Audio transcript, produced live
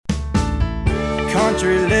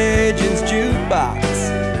Country Legends Jukebox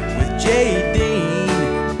with J. Dean,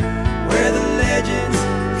 where the legends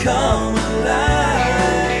come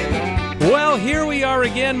alive. Well, here we are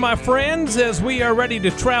again, my friends, as we are ready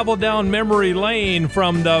to travel down memory lane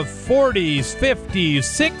from the 40s, 50s,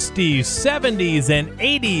 60s, 70s, and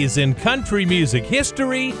 80s in country music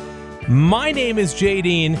history. My name is J.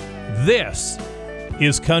 Dean. This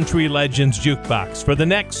is Country Legends Jukebox. For the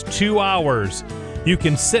next 2 hours, you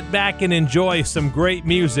can sit back and enjoy some great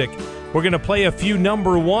music. We're going to play a few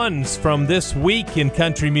number ones from this week in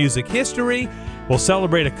country music history. We'll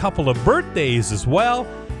celebrate a couple of birthdays as well.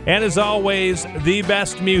 And as always, the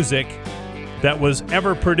best music that was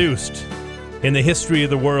ever produced in the history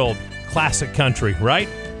of the world. Classic country, right?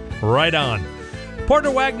 Right on.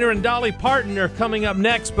 Porter Wagoner and Dolly Parton are coming up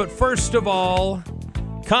next, but first of all,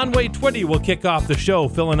 Conway Twitty will kick off the show,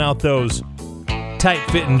 filling out those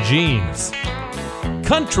tight-fitting jeans.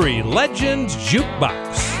 Country Legends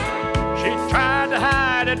Jukebox. She tried to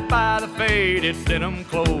hide it by the faded denim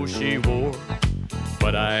clothes she wore,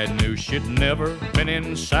 but I knew she'd never been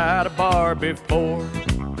inside a bar before.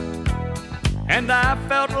 And I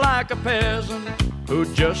felt like a peasant who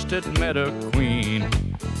just had met a queen,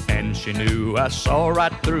 and she knew I saw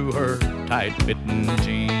right through her tight-fitting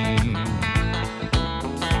jeans.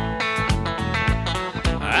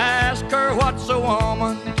 I asked her, what's a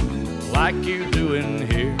woman like you doing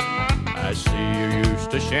here? I see you're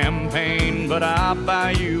used to champagne, but I'll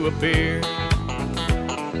buy you a beer.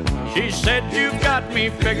 She said, you've got me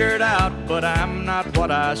figured out, but I'm not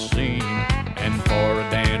what I seem. And for a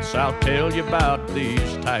dance, I'll tell you about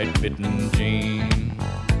these tight-fitting jeans.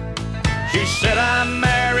 She said, I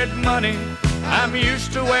married money, I'm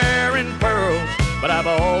used to wearing pearls, but I've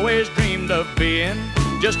always dreamed of being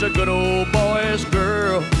just a good old boy's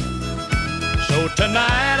girl. So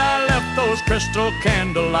tonight I left those crystal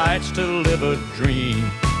candle lights to live a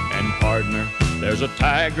dream. And partner, there's a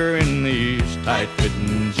tiger in these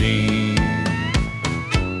tight-fitting jeans.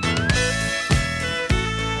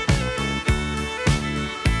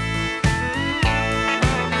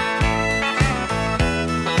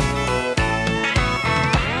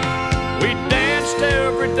 We danced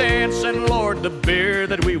every dance, and Lord, the beer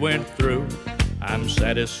that we went through, I'm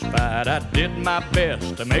satisfied I did my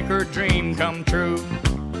best to make her dream come true.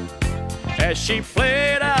 As she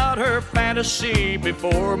played out her fantasy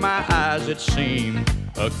before my eyes, it seemed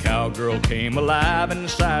a cowgirl came alive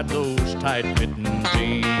inside those tight-fitting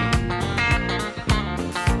jeans.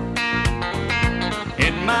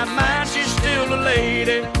 In my mind, she's still a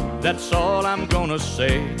lady, that's all I'm gonna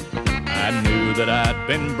say. I knew that I'd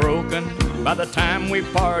been broken by the time we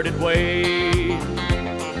parted ways.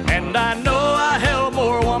 And I know I held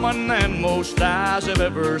more woman than most eyes have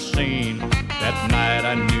ever seen. That night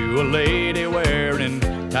I knew a lady wearing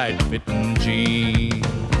tight-fitting jeans.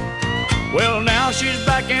 Well, now she's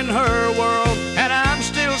back in her world, and I'm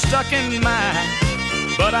still stuck in mine.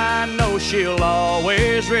 But I know she'll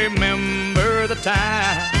always remember the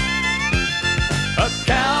time a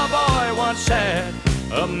cowboy once had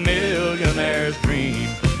a millionaire's dream.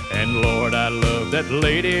 And Lord, I love that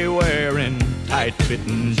lady wearing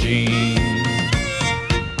tight-fitting jeans.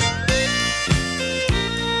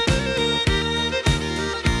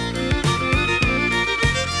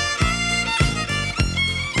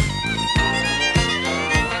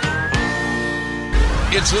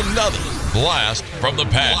 It's another blast from the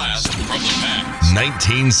past.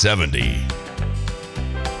 1970.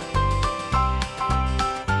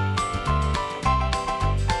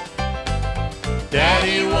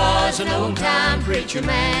 Daddy was an old-time preacher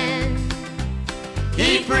man.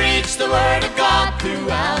 He preached the word of God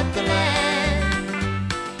throughout the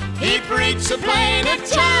land. He preached so plain a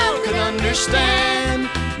child could understand.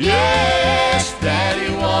 Yes,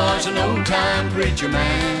 Daddy was an old-time preacher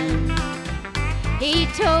man. He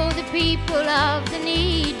told the people of the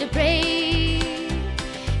need to pray.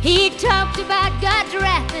 He talked about God's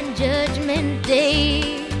wrath and judgment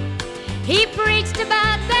day. He preached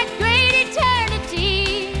about that great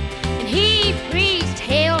eternity, and he preached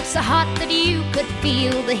hell so hot that you could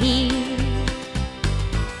feel the heat.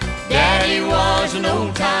 Daddy was an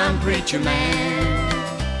old-time preacher man,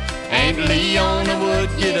 and Leona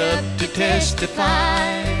would get up to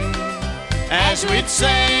testify as we'd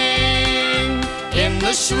sing in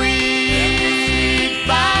the sweet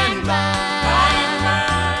by and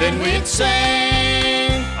by. Then we'd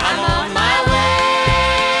sing, I'm on my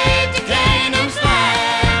way to Canaan's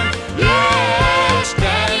land. Yes,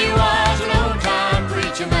 Daddy was an old-time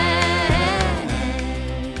preacher man.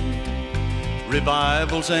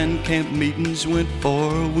 Revivals and camp meetings went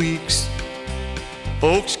for weeks.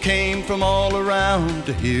 Folks came from all around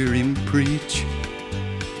to hear him preach.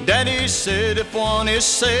 Daddy said if one is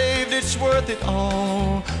saved, it's worth it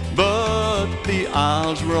all. But the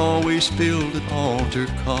aisles were always filled at altar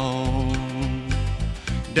call.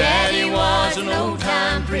 Daddy was an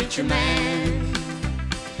old-time preacher man.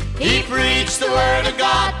 He preached the word of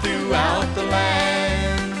God throughout the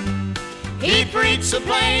land. He preached so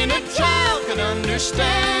plain a child could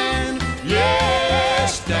understand.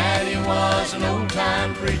 Yes, Daddy was an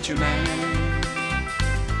old-time preacher man.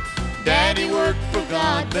 Daddy worked for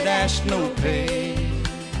God but asked no pay,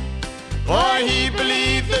 for he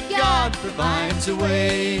believed that God provides a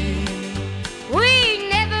way. We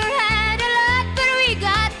never had a lot, but we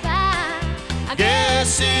got by. I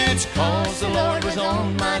guess it's 'cause the Lord was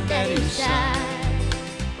on my daddy's side.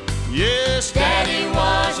 Yes, Daddy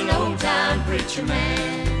was an old-time preacher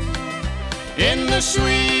man. In the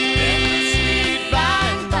sweet by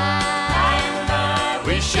and by,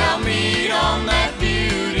 we shall meet on that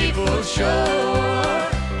beautiful shore.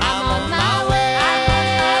 I'm on my way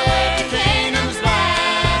to Canaan's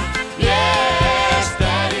land. Yes,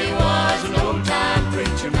 Daddy was an old-time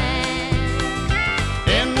preacher man.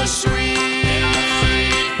 In the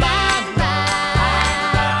sweet by and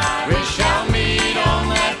by, we shall meet on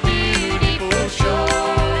that beautiful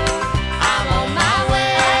shore. I'm on my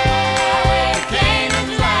way to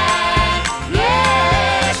Canaan's land.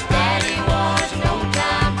 Yes, Daddy was an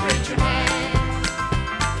old-time preacher man.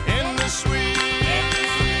 In the sweet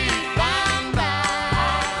by and by,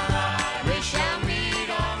 we shall meet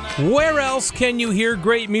on that. Where else can you hear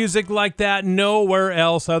great music like that? Nowhere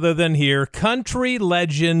else other than here. Country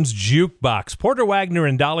Legends Jukebox. Porter Wagner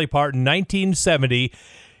and Dolly Parton, 1970.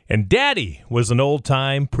 And Daddy was an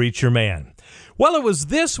old-time preacher man. Well, it was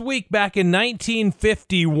this week back in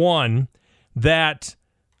 1951 that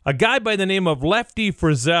a guy by the name of Lefty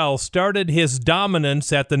Frizzell started his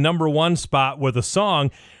dominance at the number one spot with a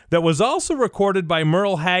song that was also recorded by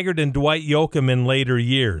Merle Haggard and Dwight Yoakam in later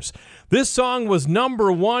years. This song was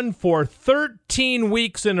number one for 13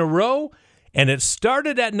 weeks in a row, and it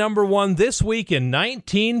started at number one this week in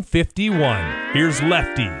 1951. Here's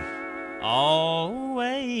Lefty. Always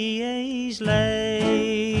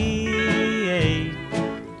late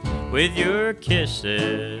with your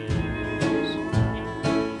kisses.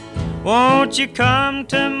 Won't you come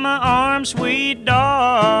to my arms, sweet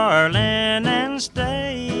darling, and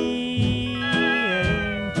stay?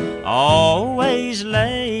 Always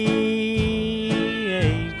late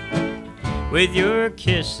with your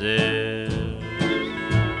kisses.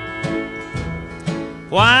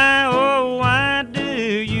 Why, oh, why do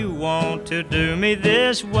you want to do me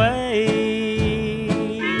this way?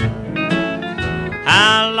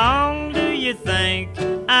 How long do you think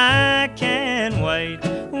I can wait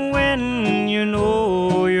when you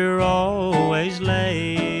know you're always late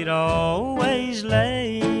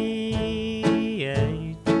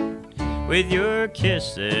with your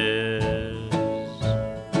kisses?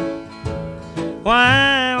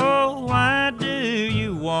 Why, oh, why do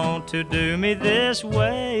you want to do me this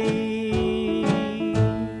way?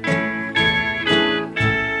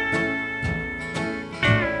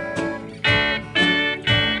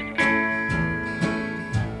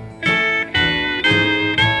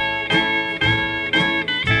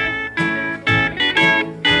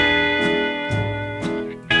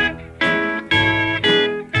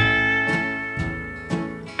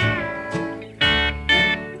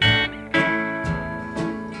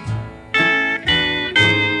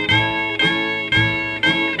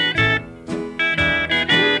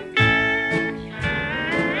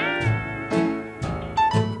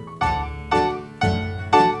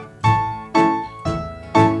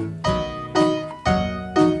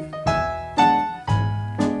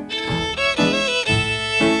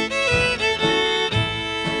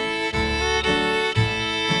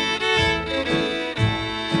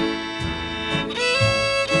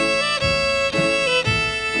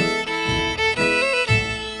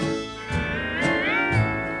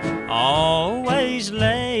 Always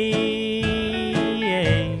late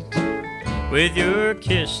with your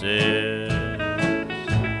kisses.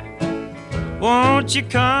 Won't you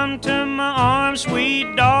come to my arms,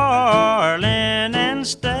 sweet darling, and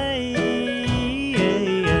stay?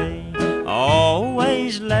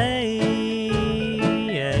 Always late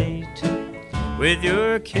with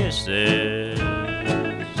your kisses.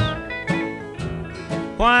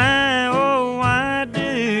 Why, oh, why do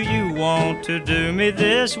you want to do me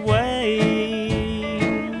this way?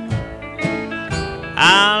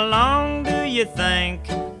 How long do you think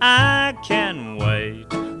I can wait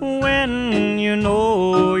when you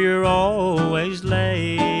know you're always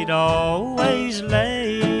late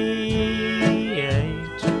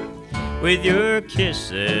with your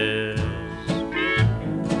kisses.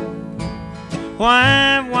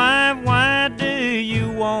 Why do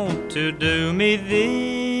you want to do me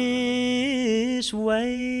this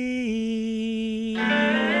way?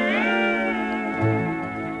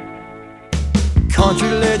 Country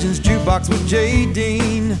Legends Jukebox with J.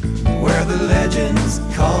 Dean, where the legends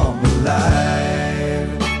come alive.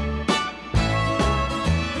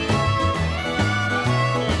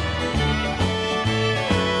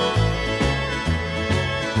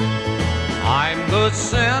 I'm the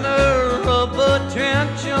center of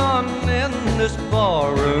attention in this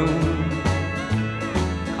barroom,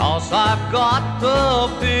 'cause I've got the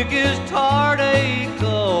biggest heartache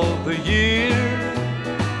of the year.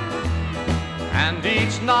 And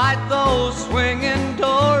each night those swinging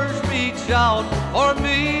doors reach out for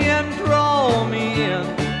me and draw me in.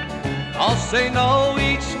 I'll say no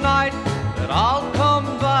each night that I'll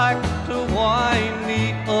come back to wind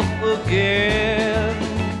me up again.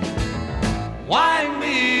 Wind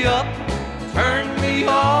me up, turn me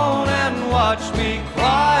on and watch me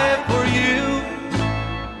cry for you.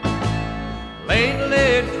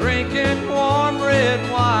 Lately drinking warm red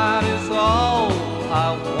wine is all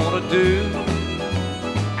I wanna do.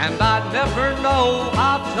 And I never know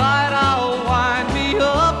how tight I'll wind me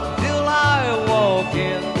up till I walk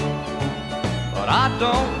in. But I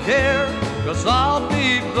don't care, 'cause I'll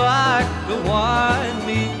be back to wind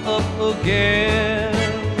me up again.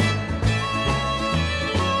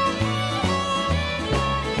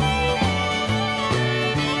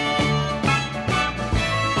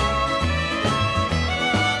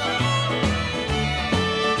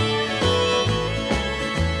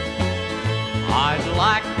 I'd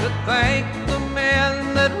like to thank the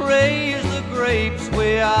men that raise the grapes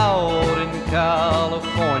way out in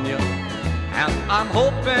California, and I'm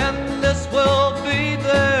hoping this will be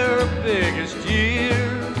their biggest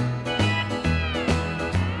year.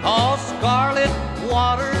 Oh, scarlet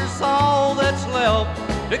water's all that's left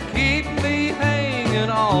to keep me hanging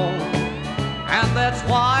on, and that's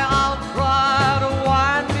why I'll try to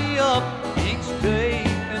wind me up each day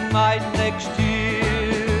and night next year.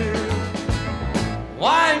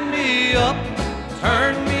 Wind me up,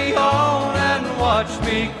 turn me on, and watch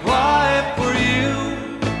me cry for you.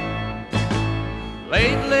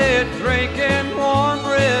 Lately drinking warm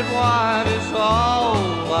red wine is all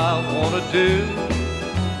I wanna do.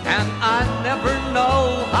 And I never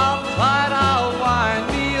know how tight I'll wind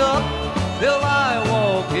me up till I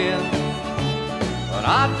walk in. But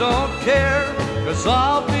I don't care, 'cause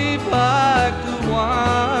I'll be back to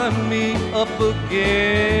wind me up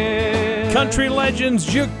again. Country Legends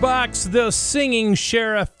Jukebox, the singing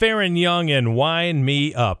Sheriff Farron Young, and Wind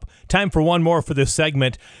Me Up. Time for one more for this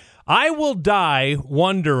segment. I will die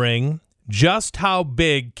wondering just how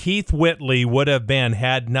big Keith Whitley would have been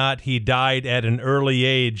had not he died at an early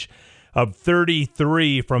age of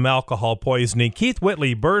 33 from alcohol poisoning. Keith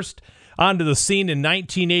Whitley burst onto the scene in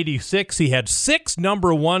 1986. He had 6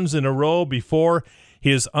 number ones in a row before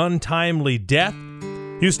his untimely death.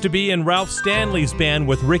 Used to be in Ralph Stanley's band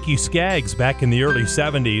with Ricky Skaggs back in the early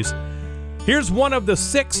 70s. Here's one of the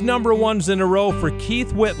 6 number ones in a row for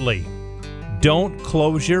Keith Whitley. Don't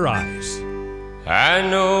Close Your Eyes. I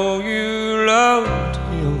know you loved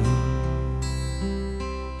him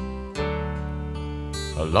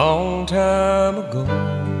a long time ago,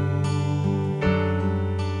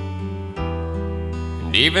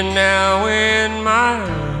 and even now in my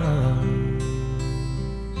arms,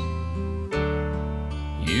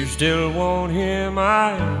 you still want him,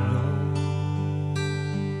 I know.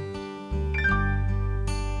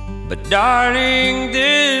 But darling,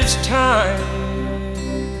 this time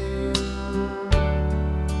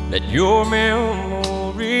let your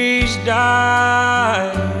memories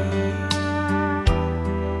die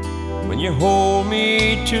when you hold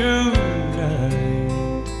me tonight.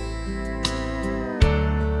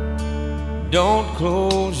 Don't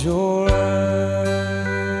close your eyes.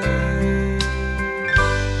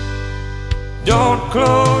 Don't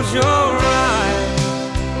close your eyes.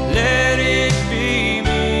 Let it be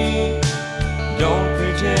me. Don't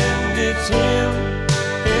pretend it's him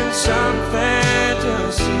in some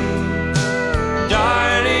fantasy.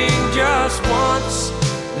 Darling, just once,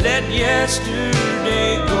 let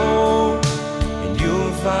yesterday go, and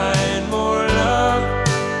you'll find more love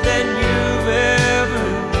than you've ever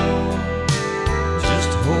known.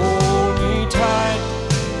 Just hold me tight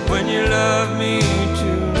when you love me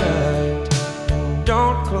tonight, and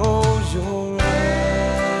don't close your eyes.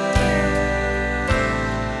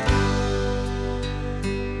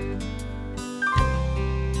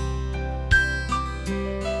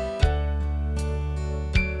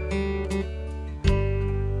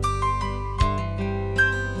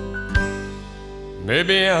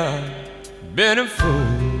 Maybe I've been a fool,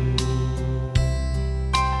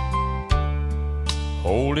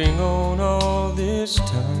 holding on all this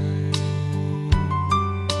time,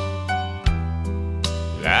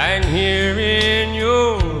 lying here in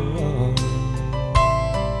your arms,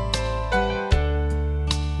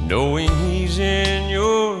 knowing he's in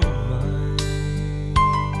your mind.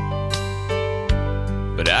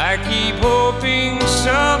 But I keep hoping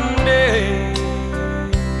someday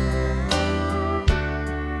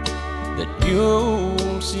that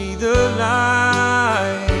you'll see the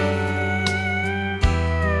light.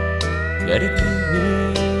 Let it be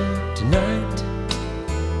me tonight.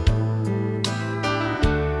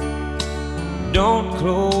 Don't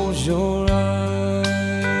close your eyes.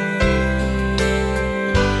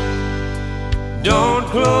 Don't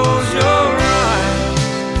close your eyes.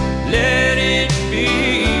 Let it be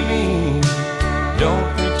me.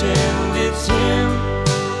 Don't pretend it's him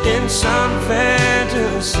in some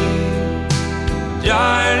fantasy.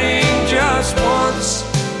 Darling, just once,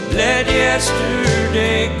 let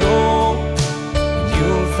yesterday go, and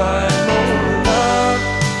you'll find more love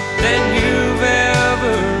than you've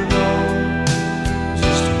ever known.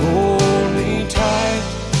 Just hold me tight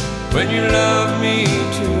when you love me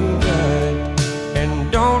tonight,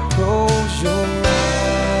 and don't close your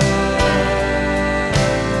eyes.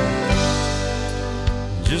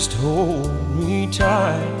 Just hold me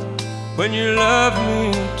tight when you love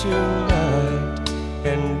me tonight,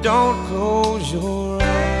 and don't close your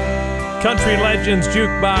eyes. Country Legends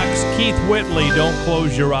Jukebox, Keith Whitley, Don't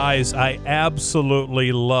Close Your Eyes. I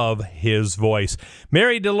absolutely love his voice.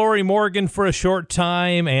 Married to Lori Morgan for a short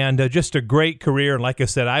time, and just a great career. And like I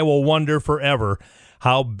said, I will wonder forever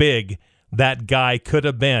how big that guy could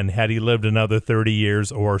have been had he lived another 30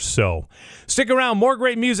 years or so. Stick around, more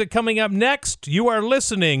great music coming up next. You are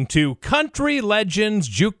listening to Country Legends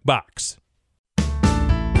Jukebox.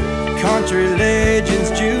 Country Legends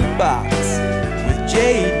Jukebox with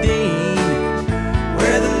J. Dean,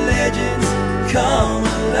 where the legends come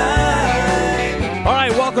alive. All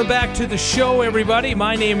right, welcome back to the show, everybody.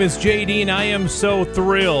 My name is J. Dean. I am so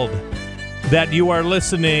thrilled that you are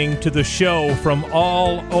listening to the show from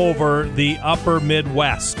all over the upper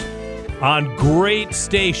Midwest on great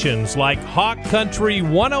stations like Hawk Country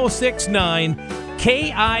 106.9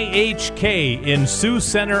 KIHK in Sioux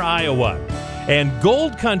Center, Iowa, and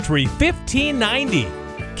Gold Country 1590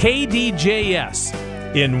 KDJS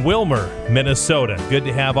in Wilmer, Minnesota. Good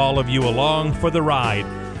to have all of you along for the ride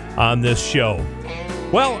on this show.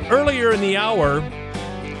 Well, earlier in the hour,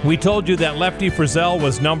 we told you that Lefty Frizzell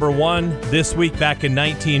was number one this week back in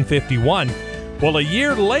 1951. Well, a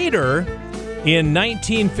year later, in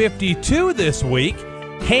 1952 this week,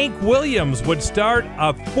 Hank Williams would start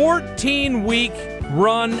a 14-week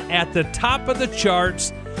run at the top of the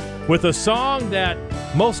charts with a song that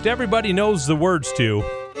most everybody knows the words to.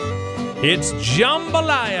 It's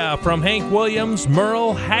Jambalaya from Hank Williams.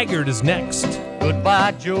 Merle Haggard is next.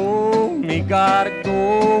 Goodbye, Joe, me gotta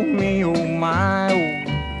go, me oh my oh.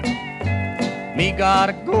 Me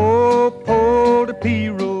gotta go, pull the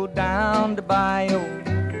P-road down the bayou.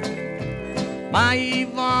 My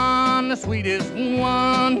Yvonne, the sweetest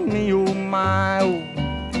one, me oh my oh.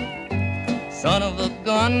 Son of a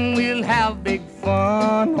gun, we'll have big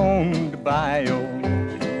fun on the bayou.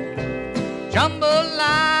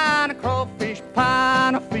 Jambalaya, crawfish pie,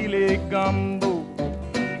 and a filet gumbo.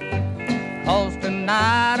 'Cause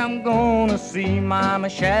tonight I'm gonna see Mama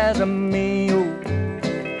Shazamio.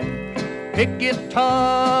 Pick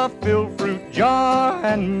guitar, fill fruit jar,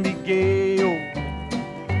 and be gay, oh.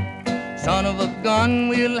 Son of a gun,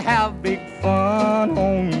 we'll have big fun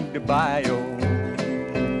on the bayou.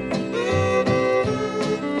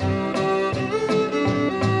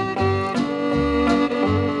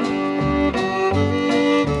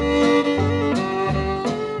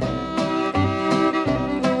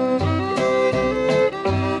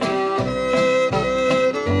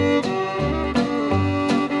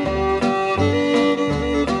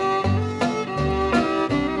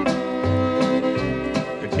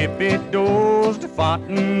 Doors, the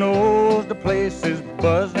fountain knows the place is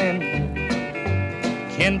buzzing.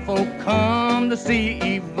 Kinfolk come to see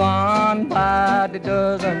Yvonne by the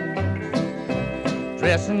dozen.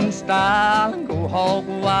 Dress in style and go hog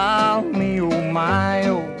wild, me oh my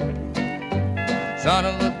oh. Son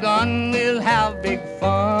of a gun, we'll have big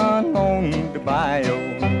fun on the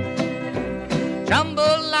bayou.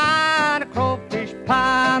 Jambalaya, crawfish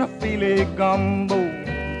pie, and a filet gumbo.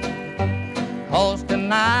 'Cause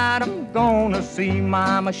tonight I'm gonna see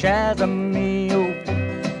Mama Shazamio.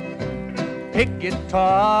 Pick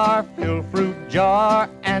guitar, fill fruit jar,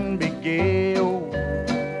 and be gay, oh.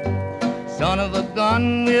 Son Son of a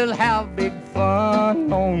gun, we'll have big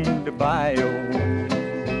fun on the bayou.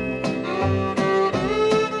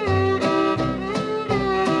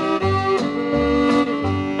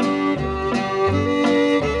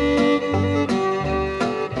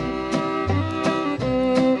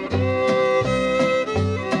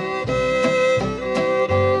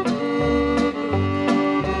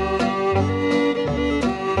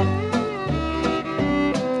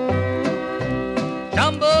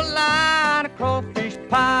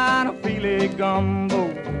 Gumbo,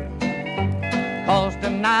 'cause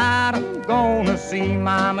tonight I'm gonna see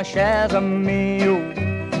Mama Shazamio.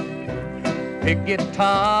 Pick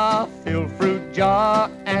guitar, fill fruit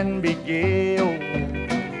jar, and be gay.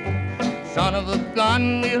 Son of a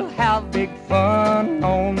gun, we'll have big fun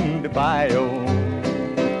on the bayou.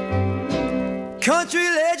 Country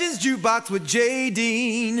Legends Jukebox with J.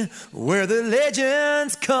 Dean, where the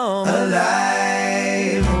legends come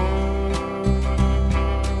alive.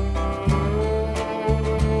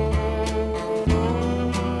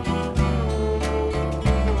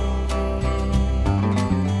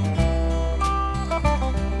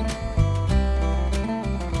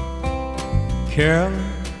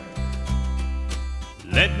 Carolyn,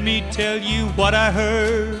 let me tell you what I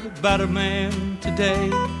heard about a man today.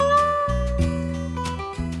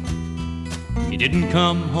 He didn't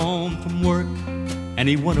come home from work and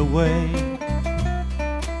he went away.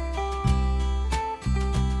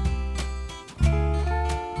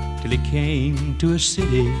 Till he came to a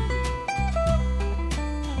city,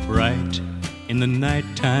 bright in the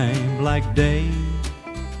nighttime like day.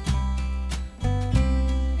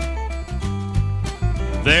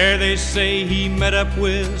 There they say he met up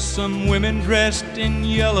with some women dressed in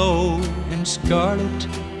yellow and scarlet.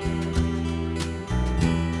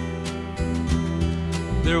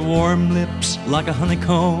 Their warm lips like a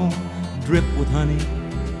honeycomb drip with honey.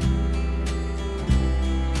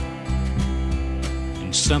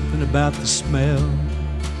 And something about the smell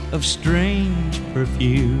of strange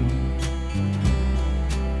perfume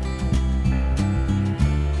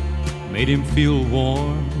made him feel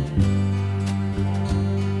warm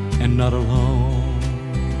and not alone.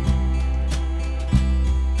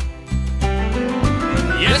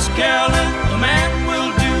 Yes, Carolyn, a man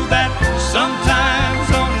will do that sometimes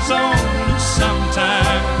on his own, and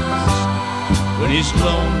sometimes when he's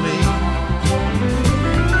lonely.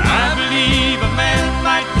 I believe a man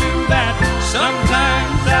might do that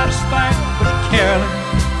sometimes out of spite, but Carolyn,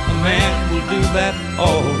 a man will do that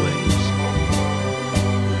always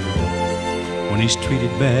when he's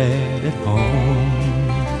treated bad at home.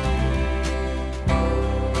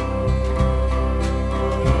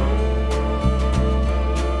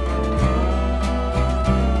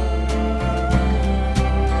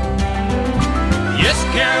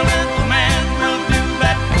 Carolyn, the man will do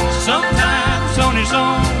that sometimes on his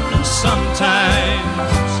own, and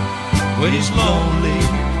sometimes when he's lonely.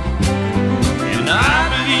 And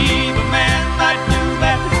I believe a man might do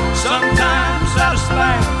that sometimes out of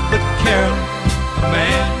spite, but Carolyn, a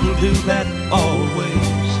man will do that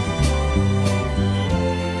always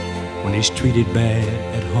when he's treated bad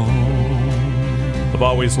at home. I've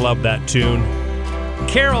always loved that tune.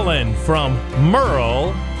 Carolyn from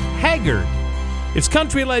Merle Haggard. It's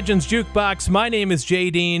Country Legends Jukebox. My name is J.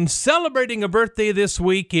 Dean. Celebrating a birthday this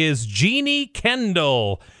week is Jeannie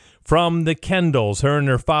Kendall from the Kendalls. Her and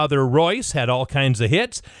her father, Royce, had all kinds of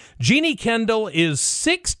hits. Jeannie Kendall is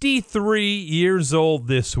 63 years old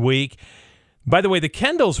this week. By the way, the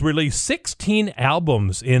Kendalls released 16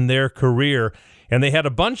 albums in their career, and they had a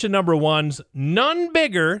bunch of number ones, none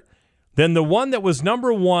bigger than the one that was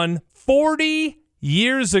number one 40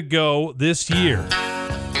 years ago this year.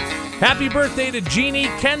 Happy birthday to Jeannie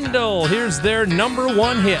Kendall. Here's their number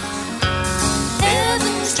one hit.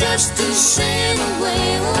 Heaven's just a sin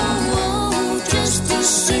away, oh, oh, just a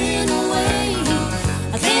sin away.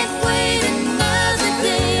 I can't wait another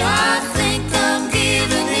day. I think I'm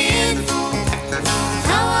giving in.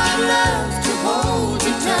 How I'd love to hold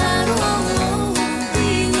you tight, oh, oh, be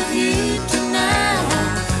with you tonight.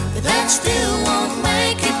 But that still won't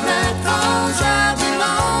make it right, 'cause I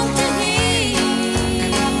belong to him.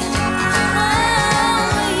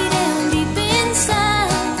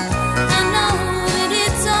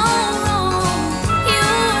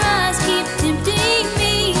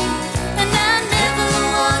 And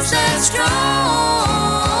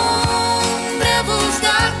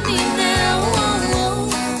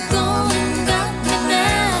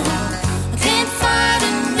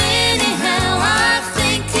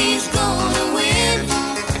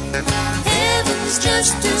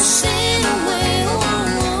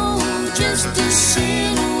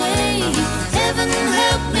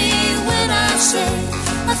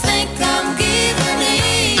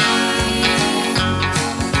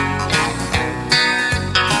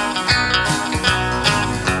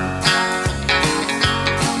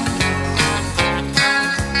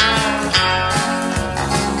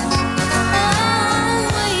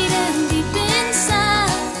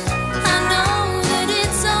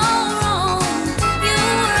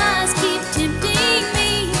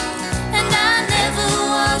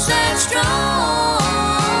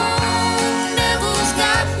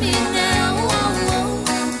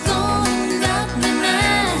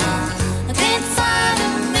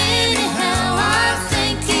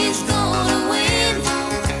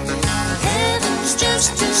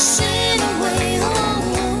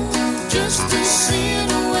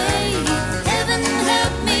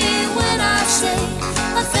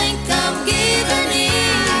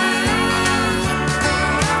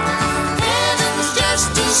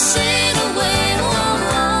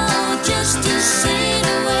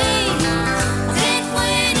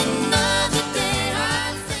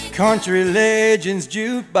Country Legends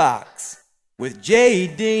Jukebox with J.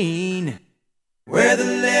 Dean, where the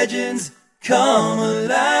legends come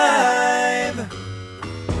alive.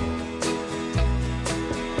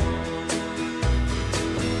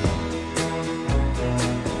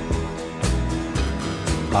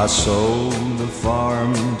 I sold the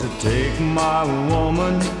farm to take my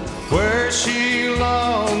woman where she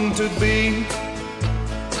longed to be.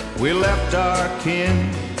 We left our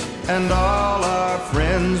kin and all our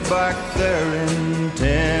friends back there in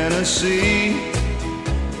Tennessee.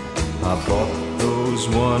 I bought those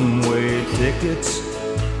one-way tickets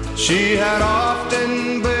she had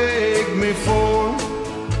often begged me for,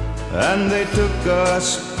 and they took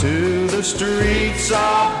us to the streets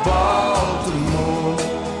of Baltimore.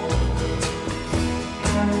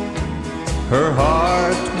 Her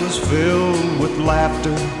heart was filled with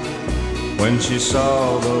laughter when she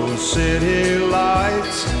saw those city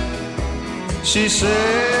lights. She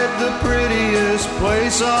said the prettiest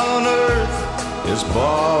place on earth is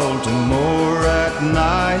Baltimore at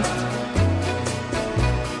night.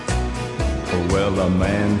 Well, a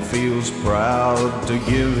man feels proud to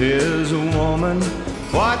give his woman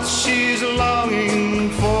what she's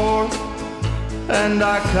longing for, and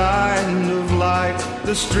I kind of like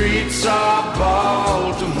the streets of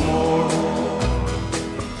Baltimore.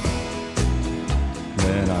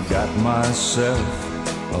 Then I got myself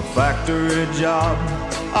a factory job.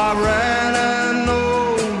 I ran an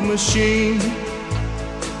old machine.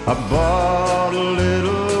 I bought a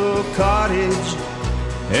little cottage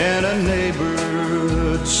in a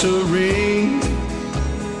neighborhood serene.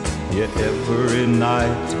 Yet every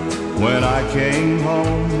night when I came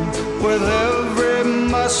home with every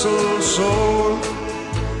muscle sore,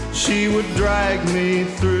 she would drag me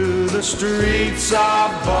through the streets of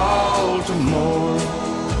Baltimore.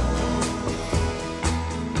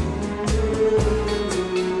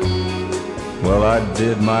 Well, I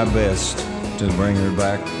did my best to bring her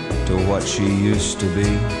back to what she used to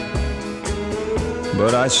be,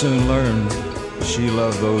 but I soon learned she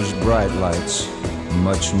loved those bright lights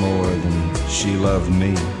much more than she loved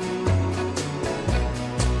me.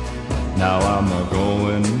 Now I'm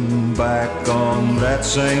a-going back on that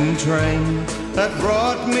same train that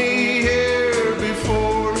brought me here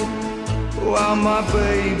before, while my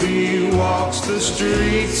baby walks the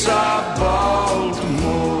streets of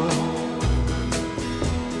Baltimore.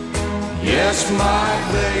 Yes,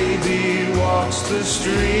 my baby walks the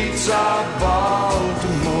streets of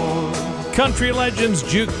Baltimore. Country Legends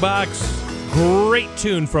Jukebox. Great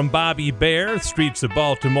tune from Bobby Bare, Streets of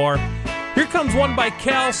Baltimore. Here comes one by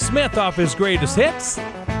Cal Smith off his greatest hits.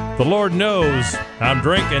 The Lord Knows I'm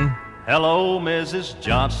Drinking. Hello, Mrs.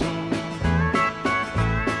 Johnson,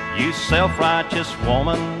 you self-righteous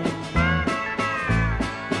woman,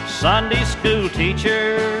 Sunday school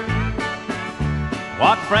teacher.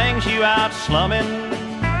 What brings you out slumming?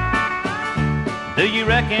 Do you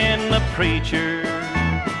reckon the preacher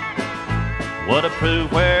would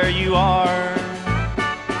approve where you are?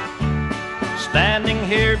 Standing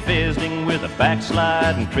here visiting with a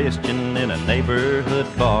backsliding Christian in a neighborhood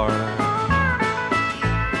bar.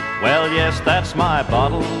 Well, yes, that's my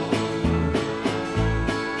bottle,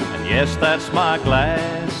 and yes, that's my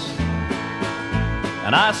glass,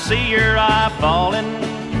 and I see your eye falling,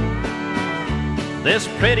 this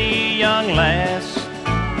pretty young lass.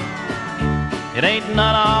 It ain't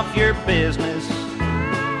none of your business,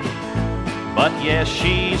 but yes,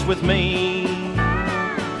 she's with me,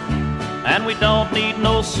 and we don't need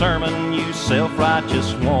no sermon, you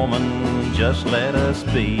self-righteous woman, just let us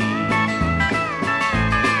be.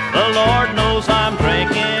 The Lord knows I'm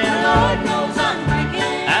drinking, the Lord knows I'm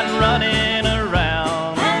drinking, and running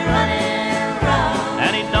around,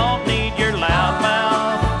 and He don't need your loud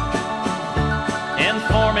mouth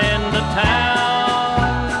informing the town.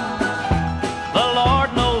 The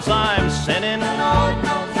Lord knows I'm sinning, the Lord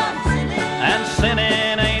knows I'm sinning, and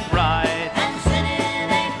sinning ain't right,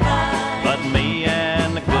 but me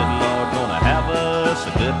and the good Lord gonna have us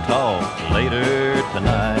a good talk later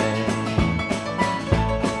tonight.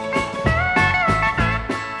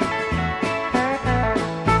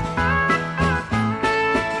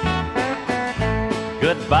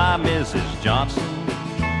 Goodbye, Mrs. Johnson,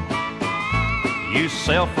 you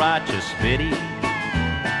self-righteous biddy.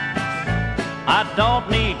 I don't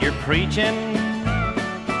need your preaching,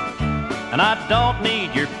 and I don't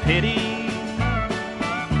need your pity.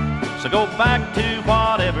 So go back to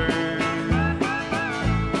whatever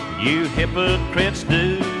you hypocrites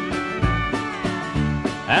do.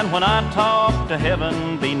 And when I talk to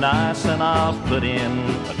heaven, be nice and I'll put in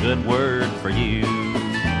a good word for you.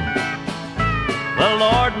 The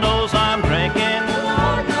Lord knows I'm drinking, the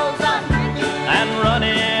Lord knows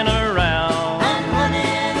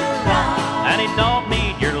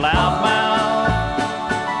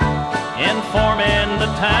and forming the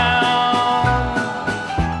town.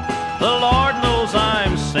 The Lord knows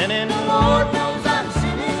I'm sinning, The Lord knows I'm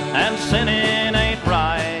sinning, and sinning ain't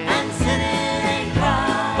right. and sinning ain't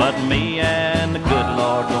right. But me and the good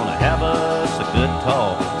Lord gonna have us a good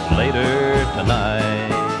talk later tonight.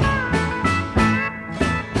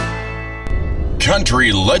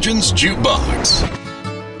 Country Legends Jukebox.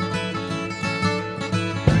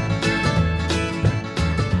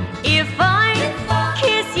 If I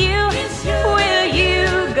kiss you, will you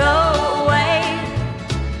go away?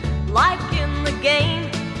 Like in the game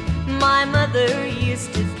my mother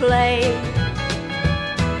used to play.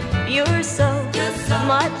 You're so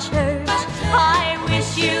much hurt, I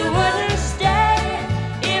wish you wouldn't stay.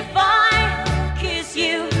 If I kiss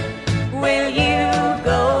you, will you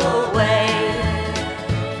go away?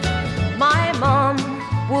 My mom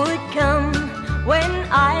would come when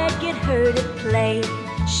I'd get her to play.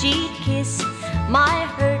 She'd kiss my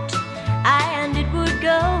hurt and it would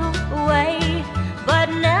go away. But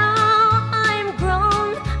now I'm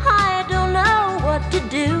grown, I don't know what to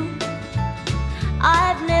do.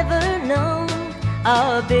 I've never known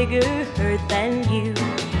a bigger hurt than you.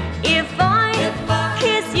 If I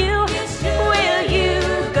kiss you, will you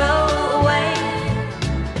go away?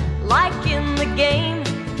 Like in the game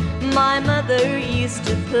my mother used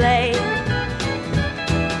to play.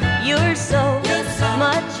 You're so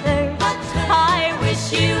much hurt, I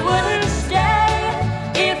wish you wouldn't stay.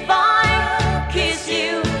 If I kiss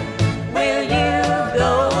you, will you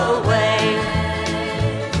go away?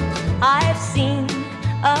 I've seen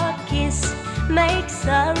a kiss make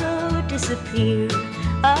sorrow disappear.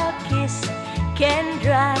 A kiss can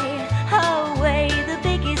dry away the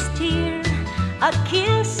biggest tear. A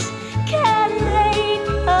kiss can make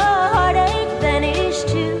a heartache vanish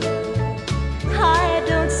too. I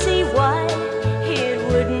don't see why it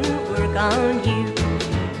wouldn't work on you.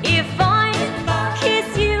 If I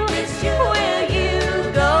kiss you, will you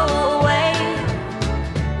go away?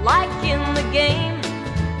 Like in the game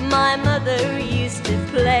my mother used to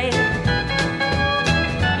play.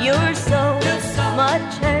 You're so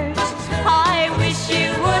much hurt, I wish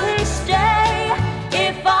you wouldn't stay.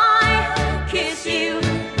 If I kiss you,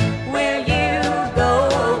 will you go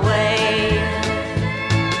away?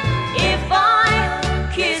 If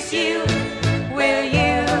I kiss you, will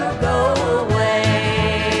you go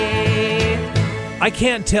away? I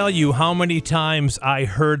can't tell you how many times I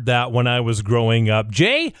heard that when I was growing up.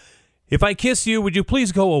 Jay, if I kiss you, would you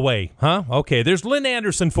please go away? Huh? Okay, there's Lynn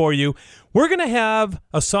Anderson for you. We're going to have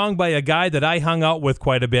a song by a guy that I hung out with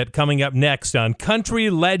quite a bit coming up next on Country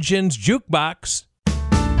Legends Jukebox.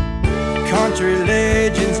 Country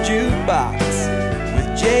Legends Jukebox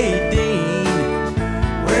with Jay Dean,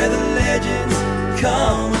 where the legends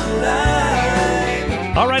come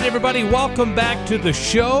alive. All right, everybody, welcome back to the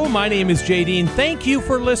show. My name is Jay Dean. Thank you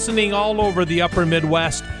for listening all over the upper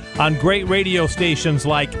Midwest on great radio stations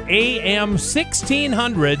like AM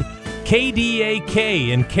 1600 KDAK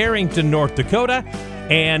in Carrington, North Dakota,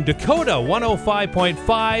 and Dakota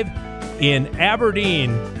 105.5 in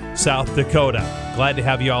Aberdeen, South Dakota. Glad to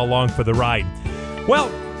have you all along for the ride.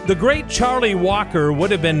 Well, the great Charlie Walker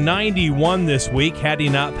would have been 91 this week had he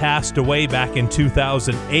not passed away back in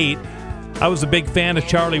 2008. I was a big fan of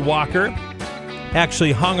Charlie Walker.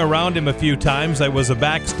 Actually hung around him a few times. I was a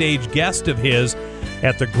backstage guest of his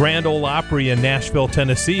at the Grand Ole Opry in Nashville,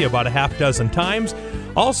 Tennessee about a half dozen times.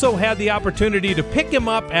 Also had the opportunity to pick him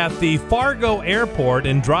up at the Fargo airport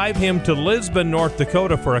and drive him to Lisbon, North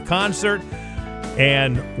Dakota for a concert.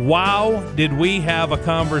 And wow, did we have a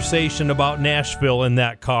conversation about Nashville in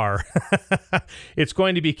that car. It's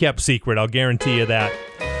going to be kept secret, I'll guarantee you that.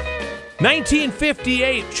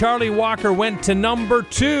 1958, Charlie Walker went to number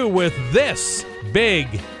 2 with this big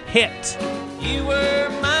hit. You were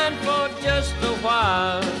mine for just a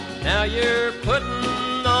while, now you're putting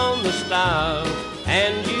on the style,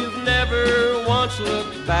 and you've never once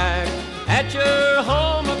looked back at your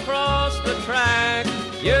home across the track.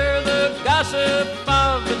 You're the gossip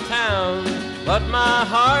of the town, but my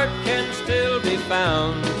heart can still be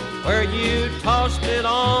found where you tossed it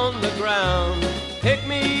on the ground. Pick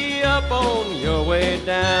me up on your way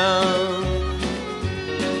down.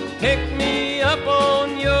 Pick me up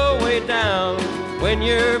on your way down when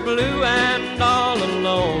you're blue and all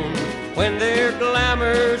alone. When their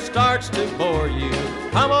glamour starts to bore you,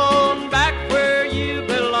 come on back where you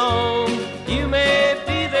belong. You may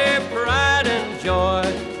be their pride and joy,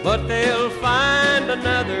 but they'll find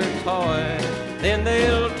another toy. Then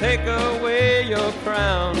they'll take away your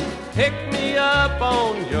crown. Pick me up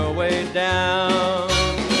on your way down.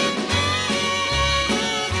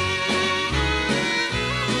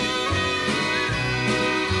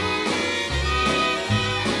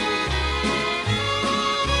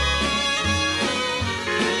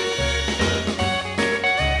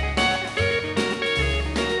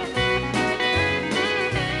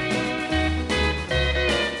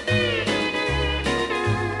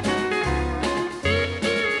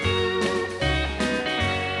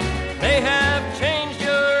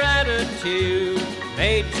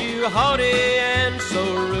 too haughty and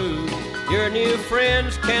so rude. Your new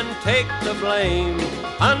friends can take the blame.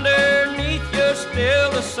 Underneath you're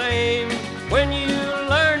still the same. When you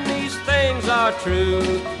learn these things are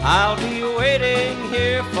true, I'll be waiting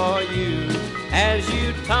here for you. As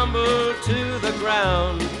you tumble to the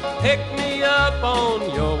ground, pick me up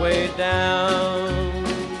on your way down.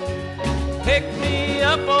 Pick me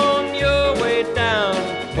up on your way down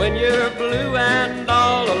when you're blue and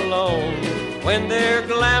all alone. When their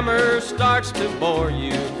glamour starts to bore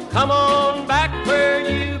you, come on back where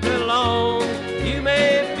you belong. You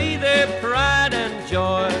may be their pride and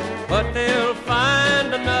joy, but they'll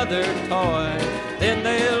find another toy. Then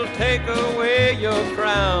they'll take away your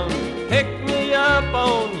crown. Pick me up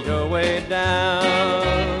on your way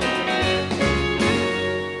down.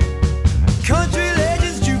 Country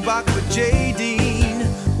Legends Jukebox with J. Dean,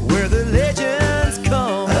 where the legends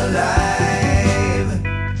come alive.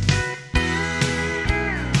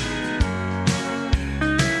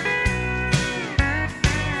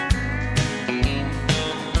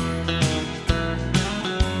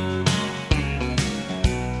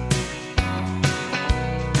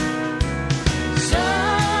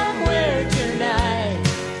 Somewhere tonight,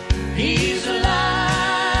 he's a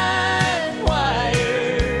live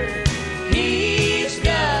wire. He's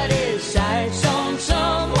got his sights on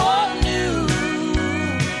someone new.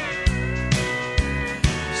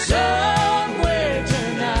 Somewhere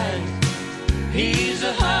tonight, he's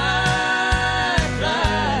a high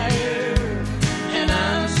flyer. And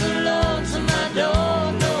I'm so lonesome I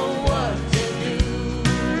don't know what to do.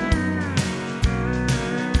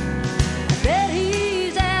 I bet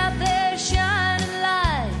he's out there shining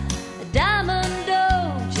like a diamond,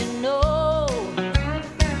 don't you know?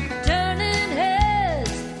 Turning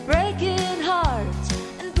heads, breaking hearts,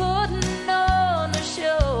 and putting on a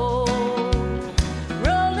show.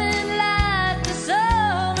 Rolling like the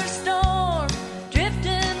summer storm,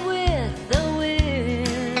 drifting with the wind.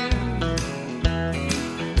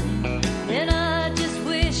 And I just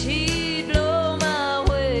wish he'd blow my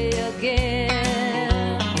way again.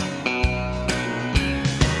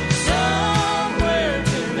 Somewhere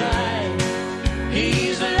tonight,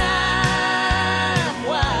 he's a live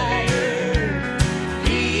wire.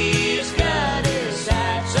 He's got his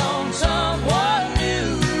sights on someone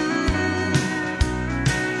new.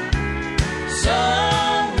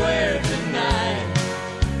 Somewhere tonight,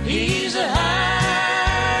 he's a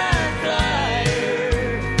high flyer.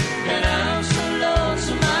 And I'm so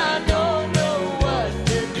lonesome I don't know what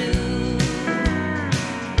to do.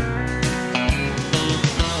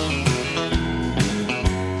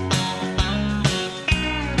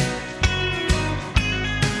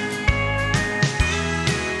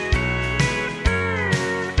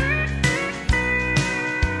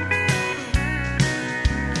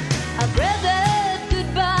 I've read that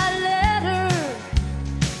goodbye letter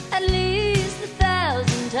at least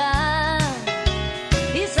 1,000 times.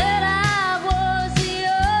 He said I was the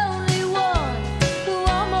only one who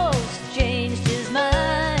almost changed his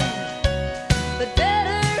mind. But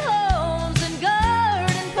better homes and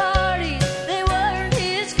garden parties, they weren't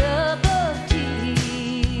his cup of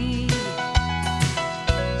tea.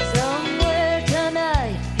 Somewhere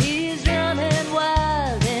tonight, he's running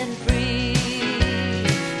wild and free.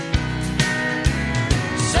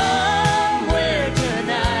 Somewhere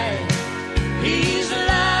tonight, he's a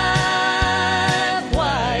live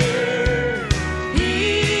wire.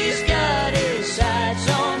 He's got his sights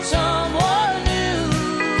on someone new.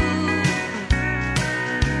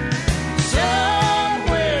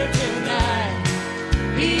 Somewhere tonight,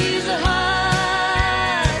 he's a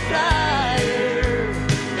high flyer.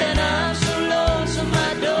 And I'm so lonesome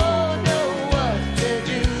I don't know what to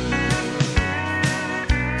do.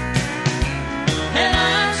 And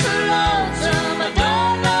I'm so lonesome I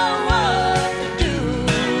don't know what to do.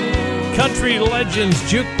 Country Legends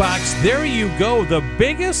Jukebox. There you go. The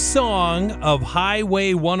biggest song of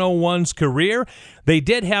Highway 101's career. They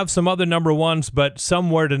did have some other number ones, but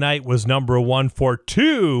Somewhere Tonight was number one for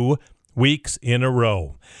 2 weeks in a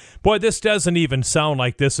row. Boy, this doesn't even sound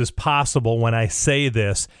like this is possible when I say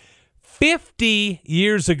this. 50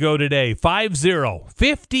 years ago today,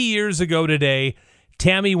 50 years ago today,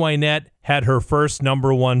 Tammy Wynette had her first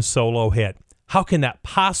number one solo hit. How can that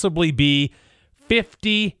possibly be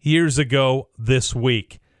 50 years ago this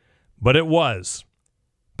week? But it was.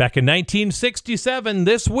 Back in 1967,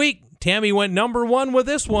 this week, Tammy went number one with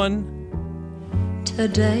this one.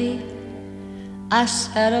 Today I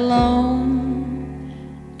sat alone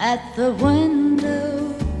at the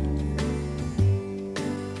window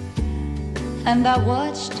and I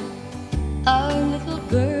watched our little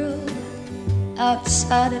girl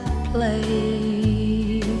outside at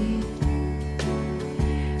play.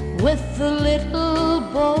 with the little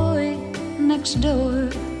boy next door,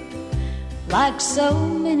 like so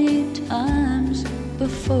many times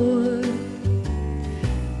before.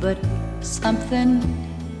 But something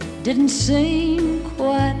didn't seem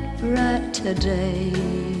quite right today.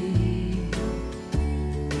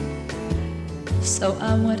 So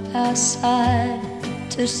I went outside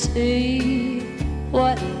to see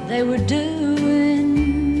what they were doing.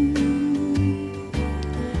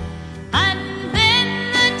 And then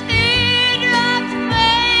the teardrops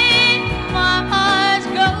made my eyes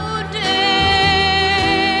go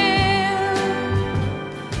dim,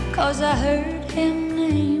 'cause I heard him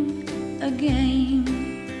name again,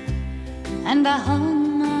 and I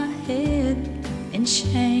hung my head in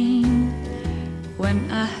shame when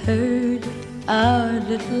I heard our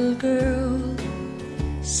little girl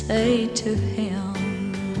say to him,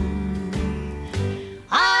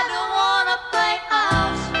 I don't want to play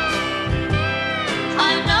house.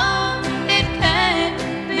 I know it can't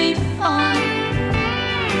be fun.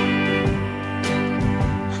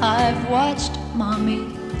 I've watched Mommy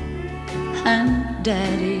and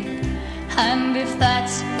Daddy, and if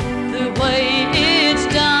that's the way it's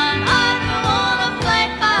done, I don't want to play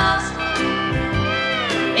house.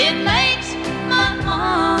 It makes my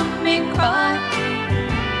mommy cry,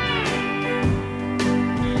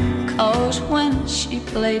 'cause when she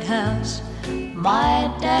played house, my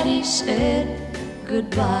daddy said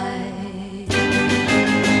goodbye.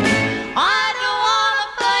 I don't want to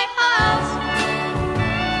play house.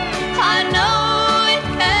 I know it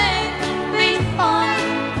can't be fun.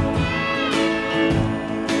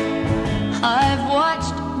 I've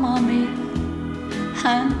watched Mommy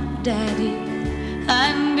and Daddy,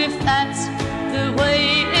 and if that's the way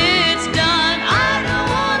it's done, I don't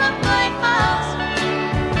want to play house.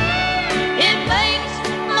 It makes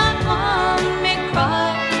my mommy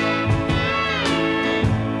cry,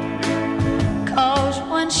 'cause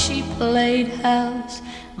when she played house,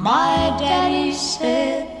 my daddy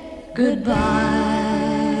said goodbye.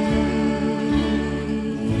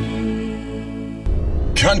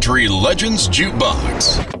 Country Legends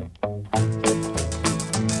Jukebox.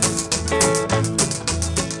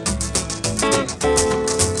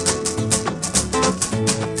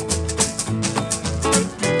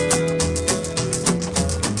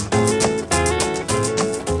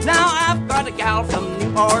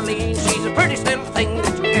 Orleans, she's the prettiest little thing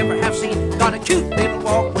that you ever have seen. Got a cute little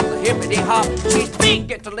walk with a hippity hop. She's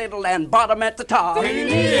big at the little and bottom at the top.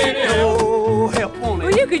 No help on it.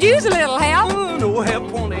 Well, you could use a little help. No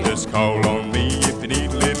help on it. Just call on me if you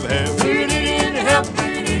need a little help.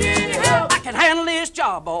 I can handle this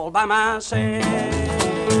job all by myself.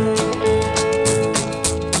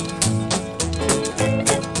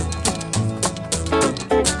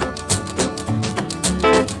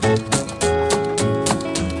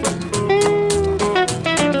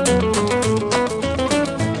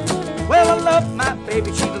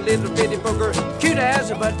 Little bitty booger, cute as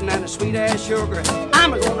a button and as sweet as sugar.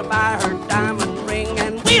 I'm gonna buy her diamond ring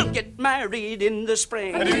and we'll get married in the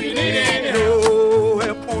spring. Do you need any help? No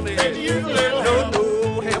help on it. Can you use a little help?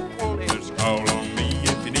 No help on it. Just call on me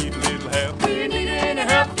if you need a little help. Do you need any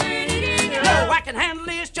help? Do you need any help? No, I can handle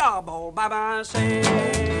this job all by myself.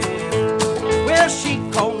 Well, she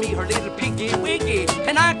called me her little piggy wiggy,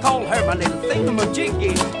 and I call her my little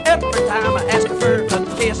thingamajiggy. Every time I ask her for a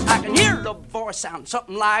kiss, I can hear the voice sound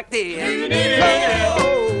something like this. Do you need any help?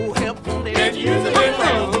 No help on it. Can you use a little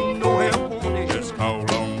help? No help on it. Just call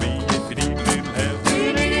on me if you need a little help. Do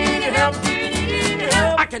you need any help? Do you need any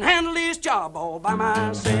help? I can handle this job all by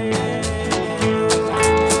myself.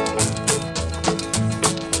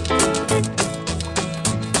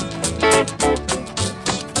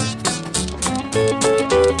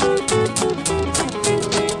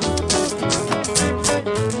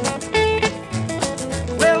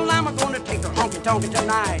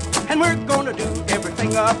 Tonight, and we're gonna do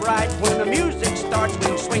everything upright. When the music starts,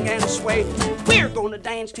 we'll swing and sway. We're gonna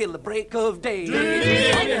dance till the break of day.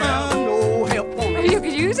 No help on it. You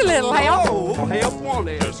could use a little help. No help on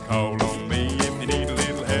it. Just call on me if you need a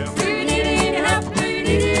little help. Do you need any help? Do you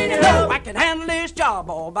need any help? No, I can handle this job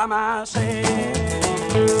all by myself.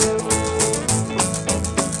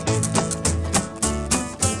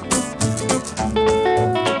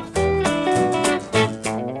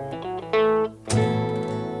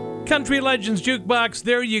 Country Legends Jukebox,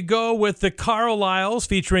 there you go with the Carlisles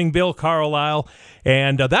featuring Bill Carlisle.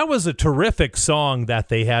 And that was a terrific song that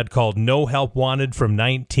they had called No Help Wanted from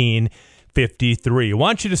 1953. I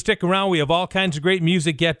want you to stick around. We have all kinds of great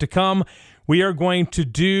music yet to come. We are going to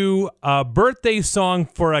do a birthday song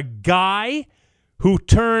for a guy who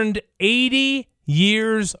turned 80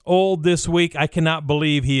 years old this week. I cannot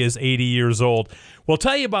believe he is 80 years old. We'll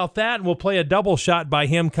tell you about that, and we'll play a double shot by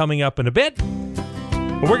him coming up in a bit.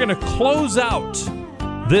 But we're going to close out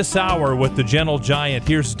this hour with the Gentle Giant.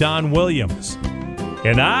 Here's Don Williams.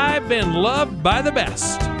 And I've been loved by the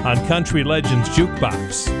best on Country Legends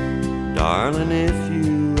Jukebox. Darling, if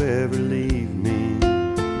you ever leave me,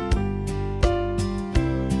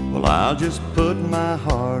 well, I'll just put my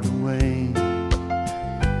heart away.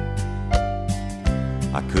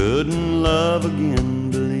 I couldn't love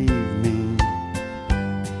again, believe me.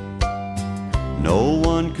 No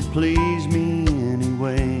one could please me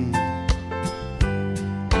anyway.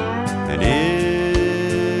 And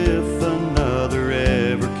if another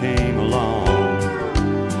ever came along,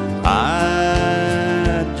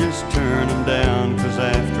 I'd just turn them down, 'cause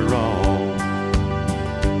after all,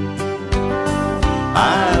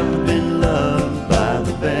 I've been loved by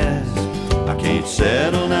the best. I can't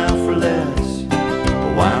settle now for less.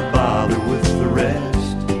 Why bother with the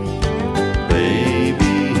rest?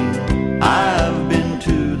 Baby, I've been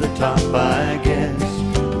to the top, I guess.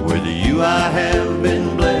 With you I have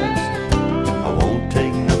been blessed. I won't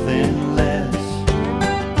take nothing less.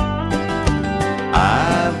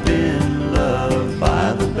 I've been loved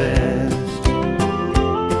by the best.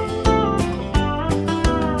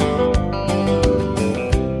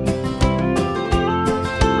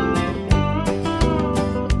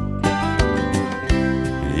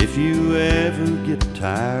 If you ever get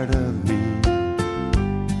tired of me,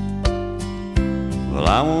 well,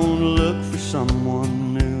 I won't look for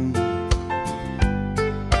someone new.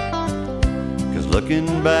 'Cause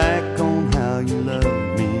looking back on how you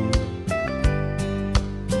loved me,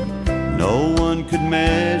 no one could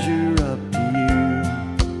measure up to you.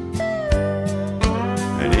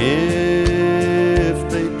 And if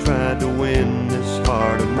they tried to win this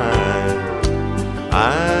heart of mine,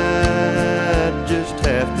 I'd just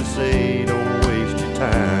have to say, don't waste your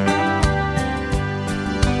time.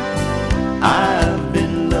 I've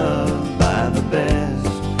been loved by the best.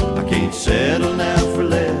 I can't settle now for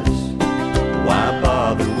less. Why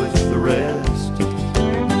bother with the rest?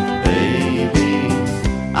 Baby,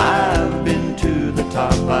 I've been to the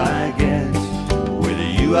top, I guess. With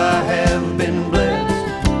you I have been blessed.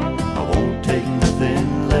 I won't take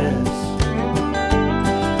nothing less.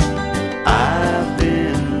 I've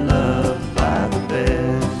been loved by the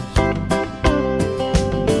best.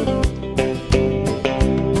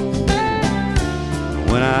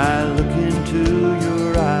 When I look into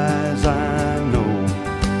your eyes, I know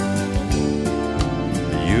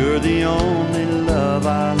that you're the only love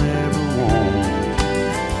I'll ever want.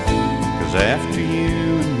 'Cause after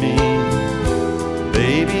you and me,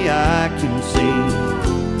 baby, I can see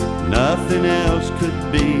nothing else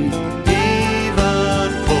could be even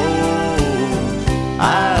close.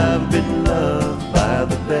 I've been loved by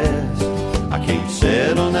the best. I can't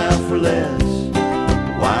settle now for less.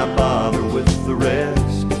 Why bother with the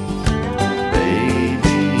rest?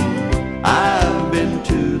 Baby, I've been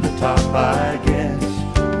to the top, I guess.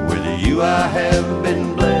 With you I have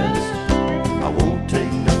been blessed. I won't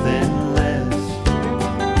take nothing less.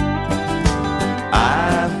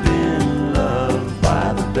 I've been loved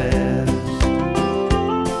by the best.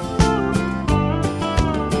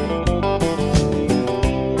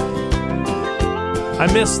 I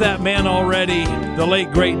miss that man already, the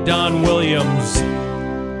late, great Don Williams.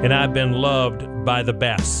 And I've been loved by the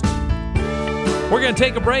best. We're going to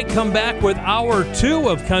take a break, come back with Hour 2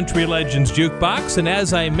 of Country Legends Jukebox. And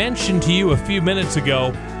as I mentioned to you a few minutes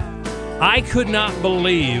ago, I could not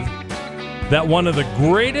believe that one of the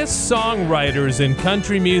greatest songwriters in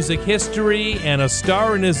country music history and a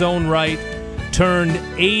star in his own right turned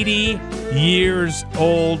 80 years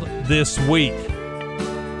old this week.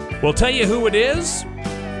 We'll tell you who it is.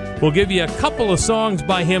 We'll give you a couple of songs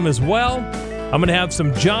by him as well. I'm going to have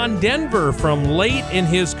some John Denver from late in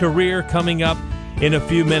his career coming up in a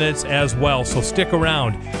few minutes as well, so stick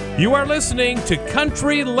around. You are listening to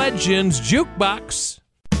Country Legends Jukebox.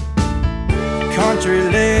 Country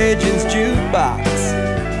Legends Jukebox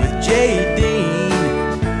with J. Dean,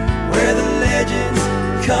 where the legends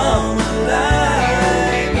come alive.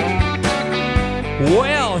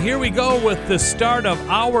 Well, here we go with the start of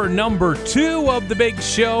hour number 2 of the big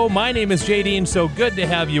show. My name is J. Dean, so good to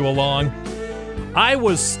have you along. I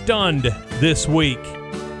was stunned this week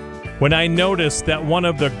when I noticed that one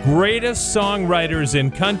of the greatest songwriters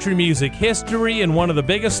in country music history and one of the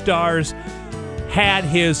biggest stars had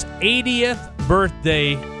his 80th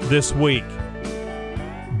birthday this week.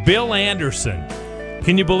 Bill Anderson.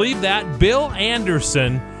 Can you believe that? Bill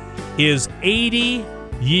Anderson is 80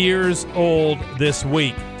 years old this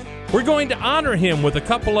week. We're going to honor him with a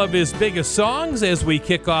couple of his biggest songs as we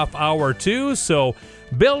kick off hour 2. So,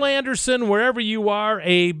 Bill Anderson, wherever you are,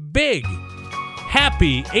 a big,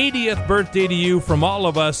 happy 80th birthday to you from all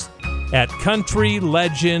of us at Country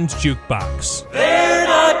Legends Jukebox. They're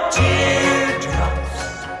not teardrops,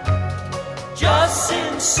 just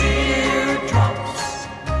sincere drops.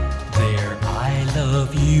 They're I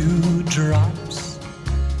love you drops,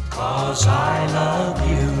 'cause I love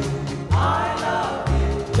you. I love you.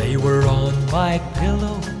 They were on my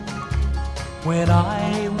pillow when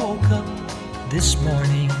I woke up this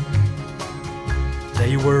morning.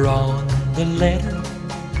 They were on the letter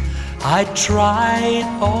I tried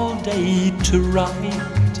all day to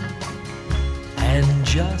write, and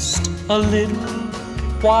just a little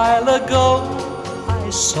while ago I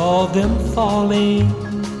saw them falling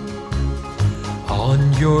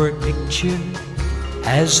on your picture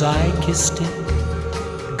as I kissed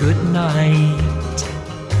it goodnight.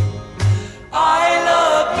 I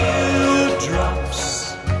love you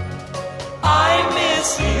drops, I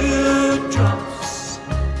miss you drops.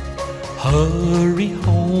 Hurry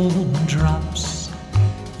home drops,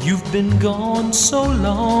 you've been gone so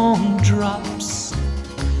long drops.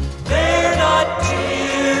 They're not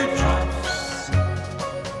teardrops,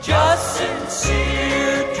 just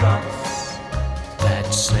sincere drops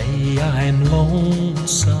that say I'm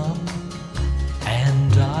lonesome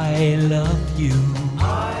and I love you.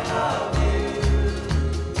 I love you.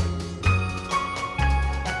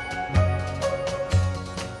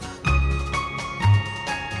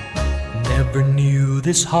 Never knew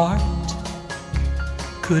this heart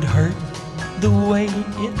could hurt the way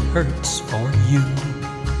it hurts for you.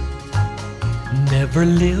 Never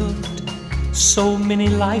lived so many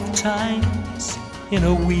lifetimes in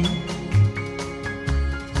a week.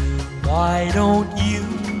 Why don't you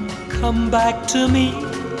come back to me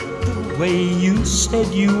the way you said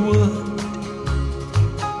you would,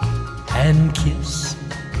 and kiss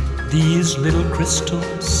these little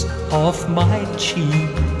crystals off my cheek?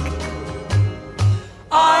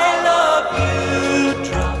 I love you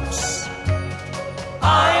drops,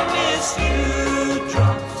 I miss you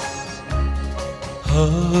drops.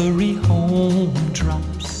 Hurry home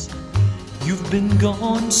drops, you've been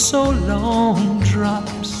gone so long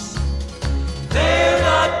drops. They're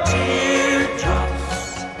not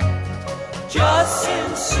teardrops, just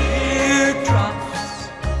sincere drops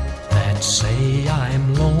that say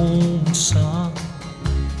I'm lonesome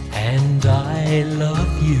and I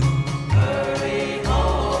love you. Hurry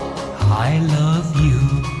home, I love you.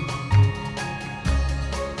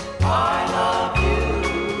 I love you.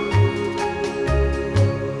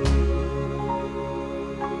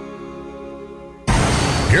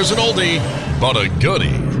 Here's an oldie, but a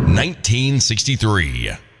goodie.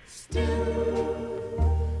 1963.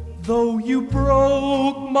 Though you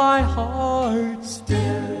broke my heart,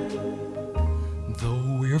 still,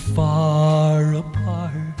 though we're far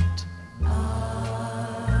apart, I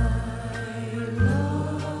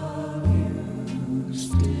love you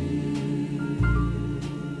still.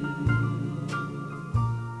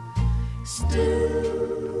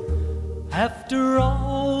 After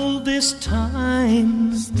all this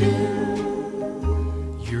time, still,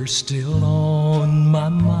 you're still on my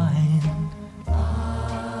mind. I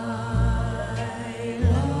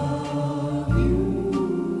love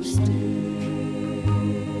you still.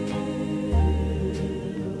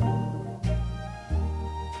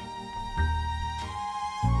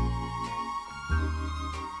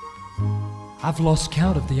 I've lost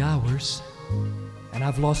count of the hours, and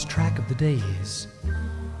I've lost track of the days.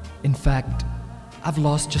 In fact, I've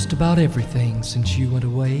lost just about everything since you went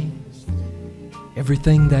away.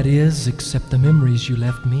 Everything, that is, except the memories you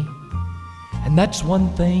left me. And that's one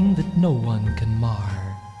thing that no one can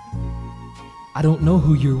mar. I don't know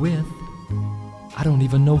who you're with. I don't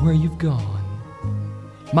even know where you've gone.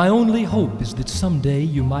 My only hope is that someday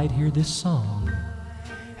you might hear this song,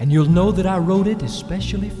 and you'll know that I wrote it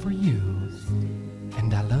especially for you.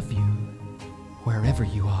 And I love you wherever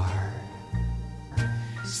you are.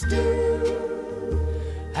 Still,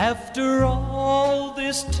 after all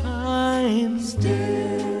this time,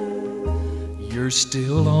 still, you're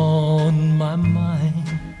still on my mind.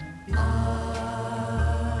 I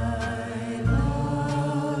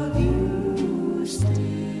love you still.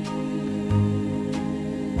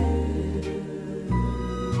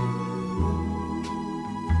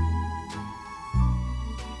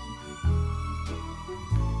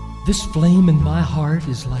 This flame in my heart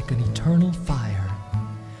is like an eternal fire.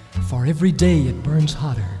 For every day it burns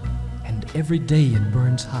hotter, and every day it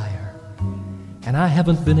burns higher. And I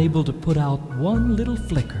haven't been able to put out one little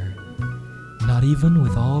flicker, not even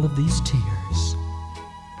with all of these tears.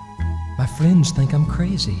 My friends think I'm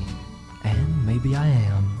crazy, and maybe I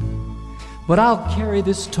am. But I'll carry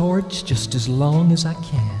this torch just as long as I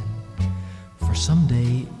can. For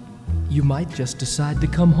someday, you might just decide to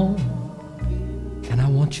come home. And I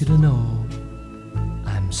want you to know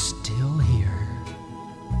I'm still here.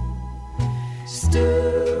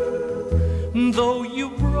 Still, though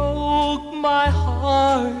you broke my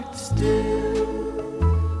heart, still,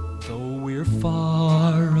 though we're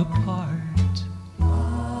far apart,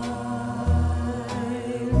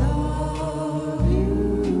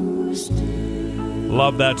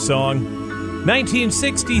 Love that song.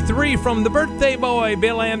 1963 from the birthday boy,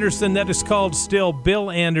 Bill Anderson. That is called Still. Bill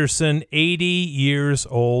Anderson, 80 years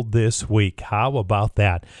old this week. How about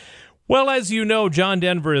that? Well, as you know, John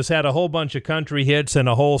Denver has had a whole bunch of country hits and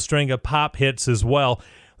a whole string of pop hits as well.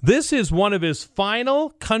 This is one of his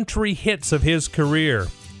final country hits of his career.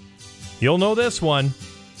 You'll know this one.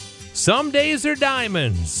 Some days are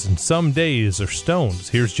diamonds and some days are stones.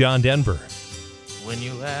 Here's John Denver. when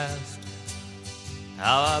you asked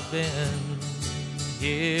how I've been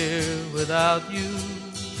here without you,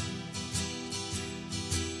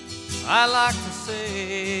 I like to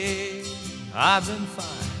say I've been fine,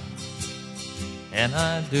 and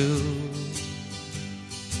I do.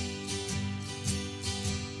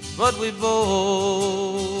 But we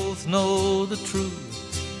both know the truth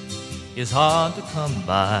is hard to come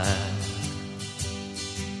by.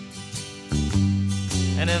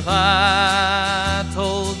 And if I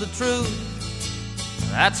told the truth,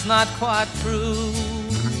 that's not quite true.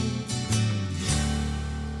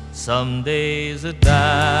 Some days a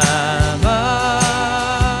diamond,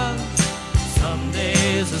 some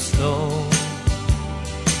days a stone.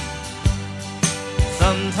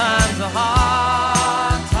 Sometimes a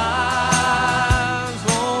hard times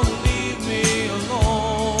won't leave me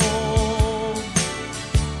alone.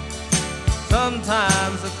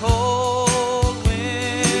 Sometimes a cold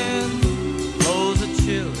wind blows a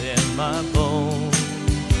chill in my bones.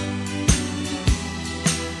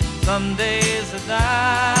 Some days a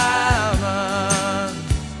diamond,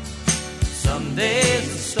 some days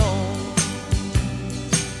a stone.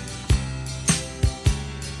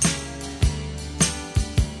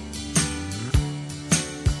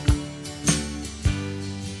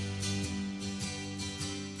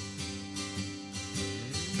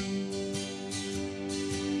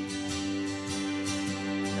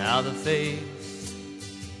 Now the face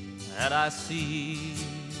that I see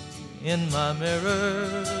in my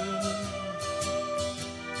mirror,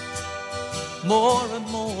 more and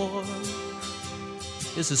more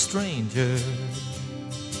is a stranger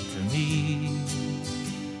to me.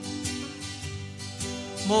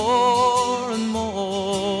 More and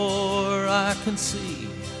more I can see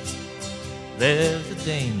there's a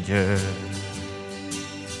danger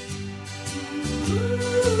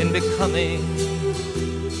in becoming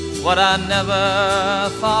what I never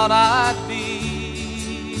thought I'd be.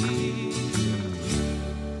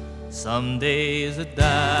 Some days a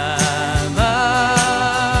diamond,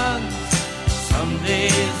 some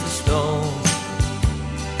days a stone.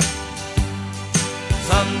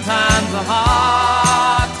 Sometimes a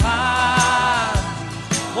hard time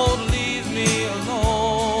won't leave me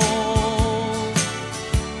alone.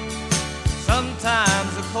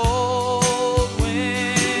 Sometimes a cold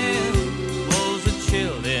wind blows a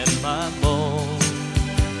chill in my bones.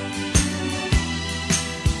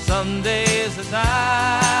 Some days a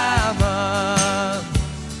diamond,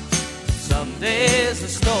 some days a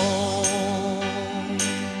stone.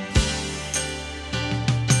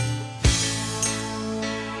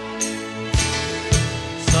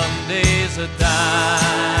 Some days a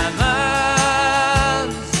diamond,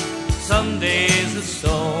 some days a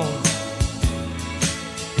stone.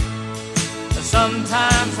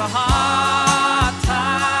 Sometimes a hard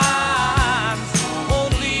times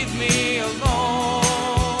won't leave me alone.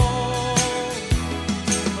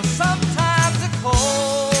 But sometimes a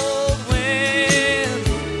cold wind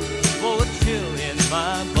blows a chill in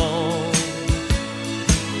my bones.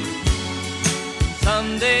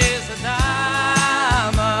 Some days a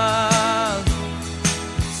diamond,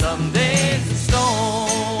 some days a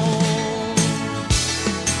stone.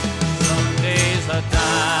 Some days a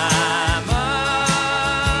diamond,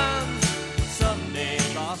 some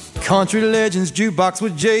days a stone. Country Legends Jukebox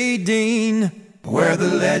with J. Dean, where the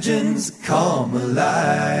legends come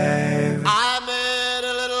alive. I met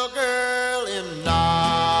a little girl in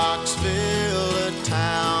Knoxville, a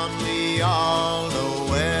town we all know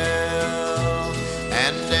well.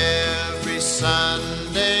 And every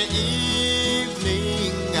Sunday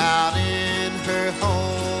evening out in her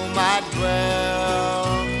home I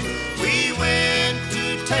dwell. We went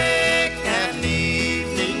to take an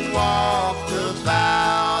evening walk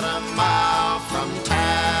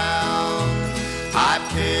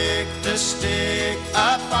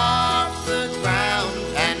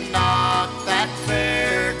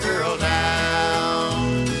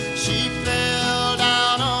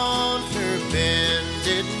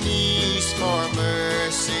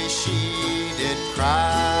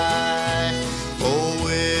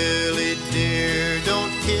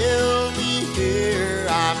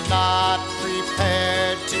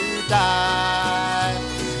die.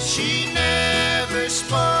 She never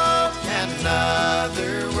spoke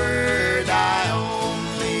another word. I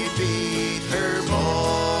only beat her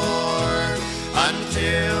more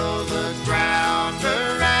until the ground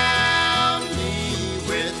around me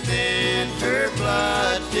within her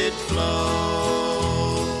blood did flow.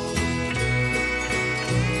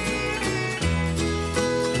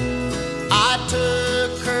 I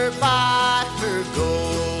took her by her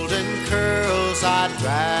golden curls, I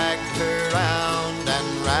dragged her round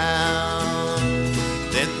and round,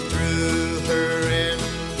 then threw her in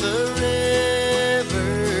the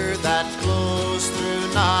river that flows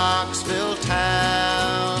through Knoxville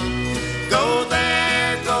town. Go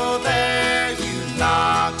there, you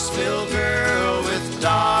Knoxville girl with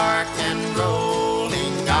dark and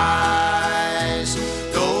rolling eyes.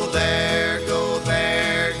 Go there,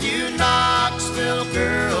 you Knoxville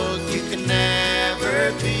girl, you can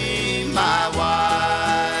never be my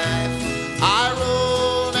wife. I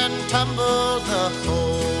rolled and tumbled the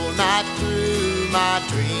whole night through, my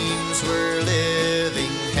dreams were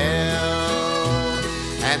living hell.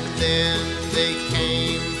 And then they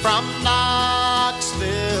came from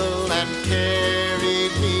Knoxville and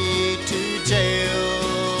carried me to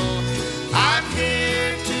jail. I'm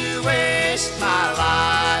here to waste my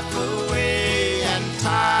life away, and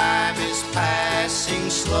time is passing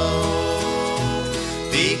slow,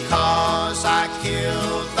 because I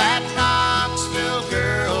killed that Knoxville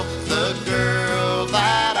girl, the girl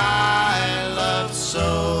that I loved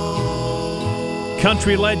so.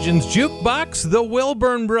 Country Legends Jukebox, the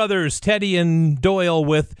Wilburn Brothers, Teddy and Doyle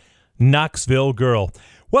with Knoxville Girl.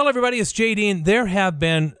 Well, everybody, it's J. Dean. There have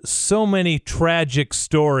been so many tragic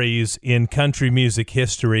stories in country music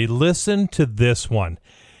history. Listen to this one.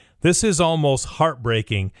 This is almost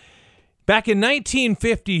heartbreaking. Back in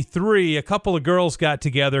 1953, a couple of girls got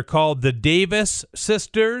together called the Davis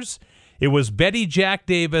Sisters. It was Betty Jack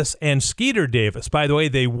Davis and Skeeter Davis. By the way,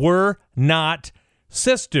 they were not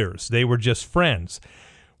sisters. They were just friends.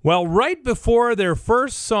 Well, right before their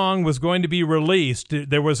first song was going to be released,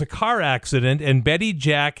 there was a car accident, and Betty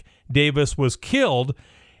Jack Davis was killed,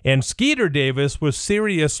 and Skeeter Davis was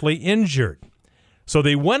seriously injured. So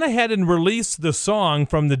they went ahead and released the song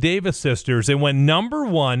from the Davis Sisters. It went number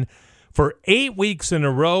one for 8 weeks in a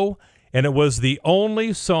row, and it was the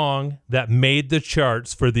only song that made the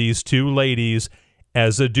charts for these two ladies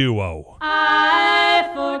as a duo.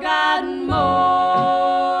 I've forgotten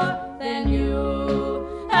more than you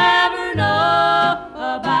ever know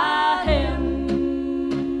about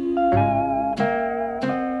him.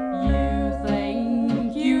 You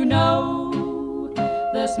think you know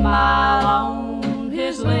the smile on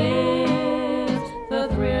his lips, the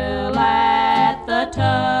thrill at the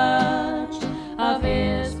touch of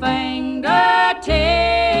his fingertips,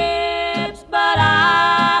 but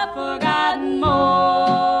I've forgotten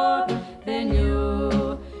more than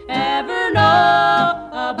you ever know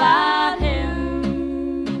about him.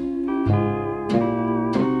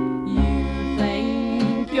 You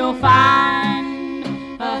think you'll find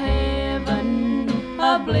a heaven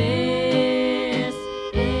of bliss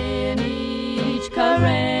in each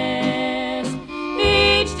caress,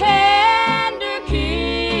 each tender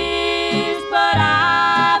kiss, but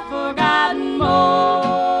I've forgotten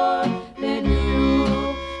more than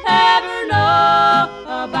you ever know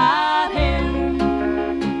about him.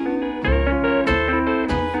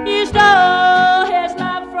 You stole his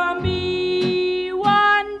love from me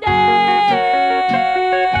one day.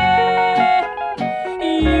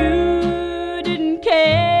 You didn't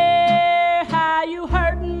care how you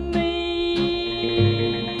hurt me,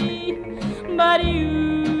 but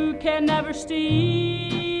you can never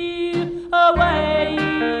steal away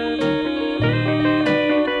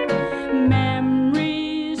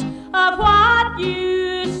memories of what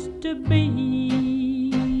used to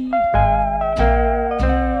be.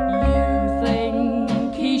 You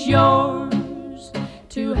think he's yours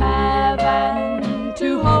to have and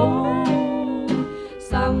to hold.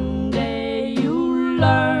 Someday you'll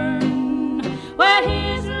learn when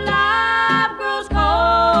his love grows cold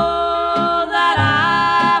that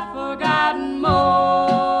I've forgotten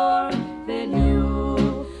more than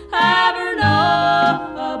you ever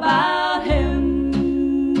know about him.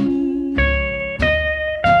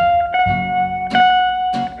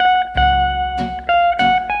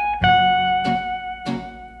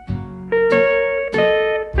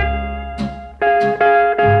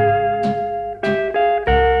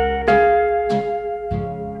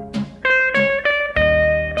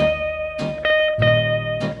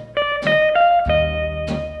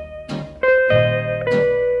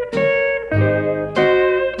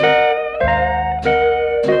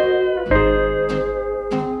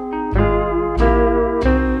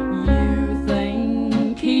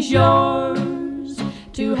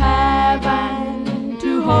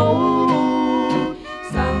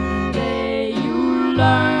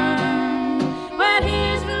 learn when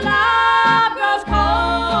his love grows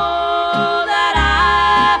cold that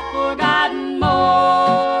I've forgotten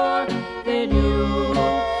more than you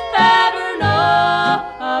ever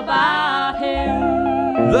know about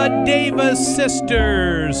him. The Davis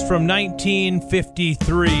Sisters from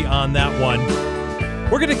 1953 on that one.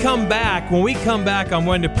 We're going to come back. When we come back, I'm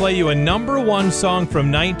going to play you a number one song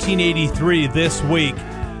from 1983 this week.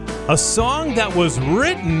 A song that was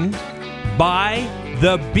written by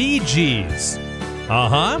the Bee Gees.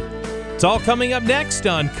 It's all coming up next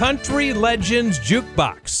on Country Legends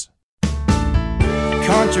Jukebox.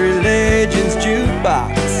 Country Legends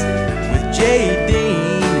Jukebox with J.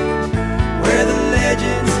 Dean, where the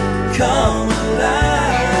legends come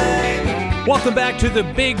alive. Welcome back to the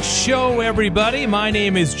big show, everybody. My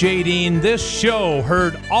name is J. Dean. This show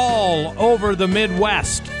heard all over the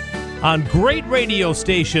Midwest on great radio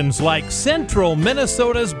stations like Central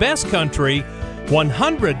Minnesota's Best Country,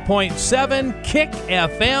 100.7 Kick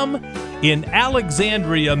FM in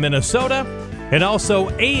Alexandria, Minnesota, and also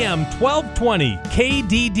AM 1220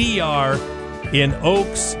 KDDR in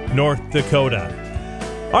Oaks, North Dakota.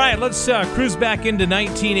 All right, let's cruise back into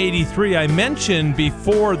 1983. I mentioned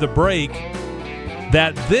before the break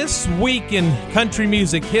that this week in country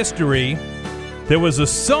music history, there was a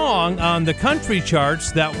song on the country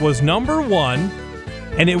charts that was number one,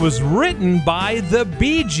 and it was written by the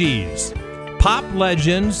Bee Gees. Pop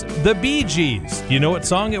legends, the Bee Gees. Do you know what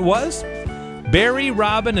song it was? Barry,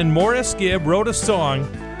 Robin, and Morris Gibb wrote a song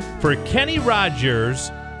for Kenny Rogers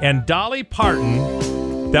and Dolly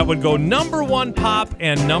Parton that would go number one pop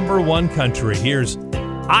and number one country. Here's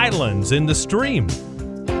Islands in the Stream.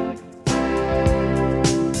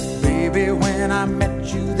 Baby, when I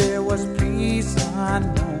met you, there was peace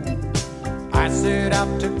unknown. I set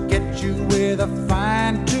out to get you with a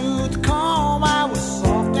fine-tooth comb. I was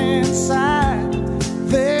soft inside.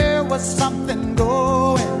 There was something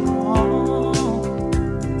going on.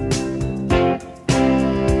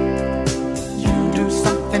 You do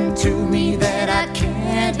something to me that I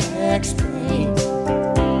can't explain.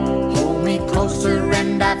 Hold me closer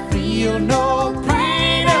and I feel no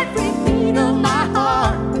pain. Every beat of my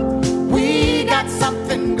heart, we got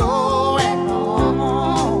something going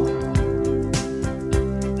on.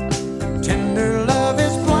 Tender love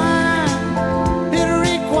is blind, it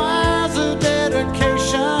requires a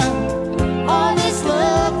dedication. All this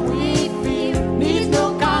love we feel needs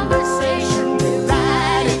no conversation. We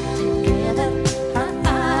ride it together,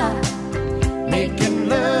 making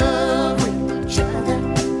love with each other.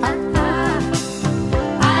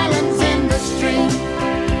 Islands in the stream,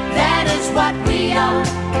 that is what we are.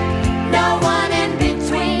 No one in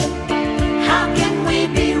between. How can we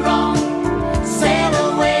be wrong? Sail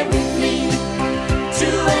away with me to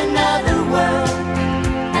another world,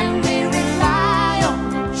 and we rely on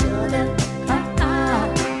each other.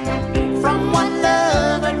 From one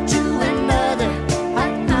lover to another.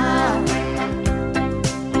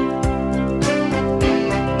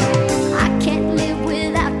 I can't live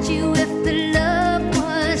without you if the love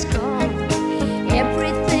was gone.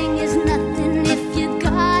 Everything is nothing if you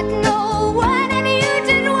got no one, and you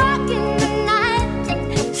just walk in the night,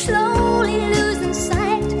 slowly losing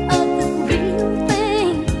sight of the real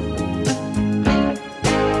thing.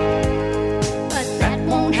 But that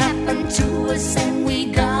won't happen to us, and we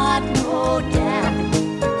got no doubt.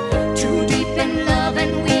 Too deep in love,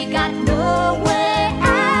 and we got no way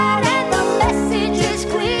out, and the message is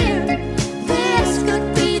clear. This could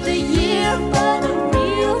be the year for the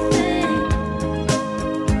real thing.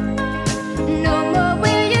 No more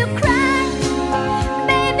will you cry,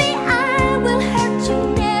 baby, I will hurt you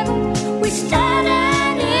never. We start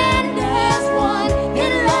and end as one,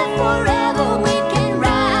 in love forever. We can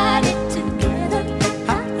ride it together,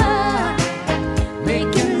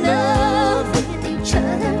 making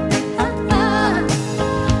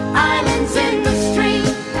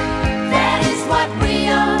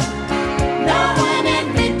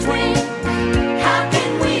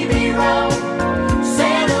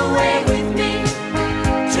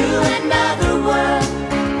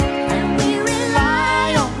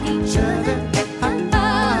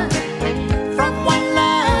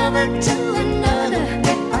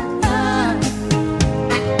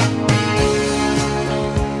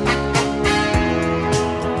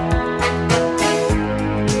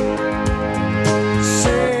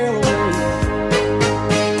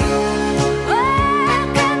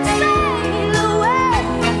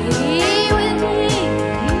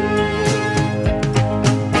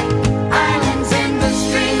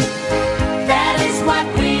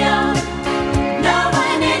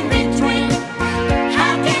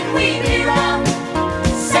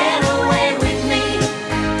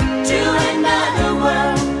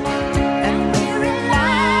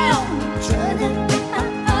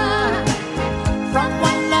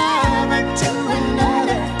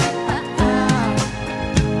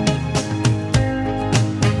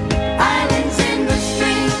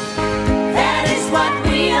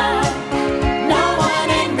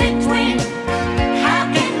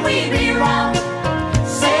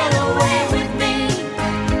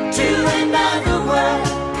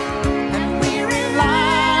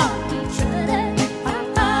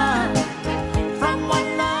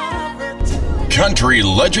Country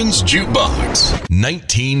Legends Jukebox,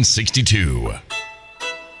 1962.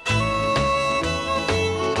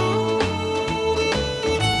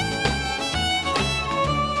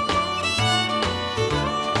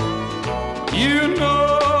 You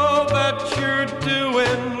know that you're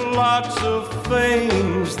doing lots of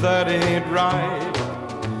things that ain't right.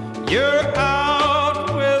 You're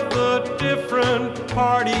out with a different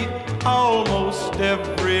party almost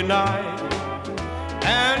every night.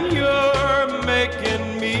 And you're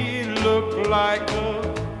making me look like a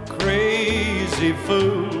crazy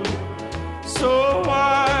fool. So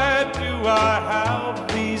why do I have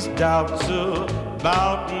these doubts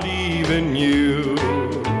about leaving you?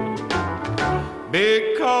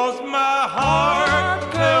 Because my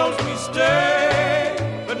heart tells me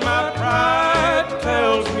stay, but my pride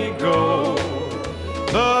tells me go.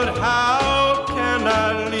 But how can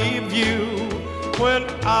I leave you when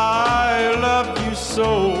I love you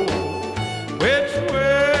so? Which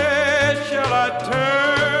way shall I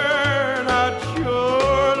turn? I'd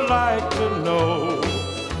sure like to know.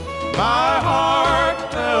 My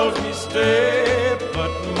heart tells me stay,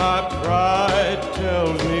 but my pride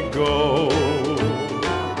tells me go.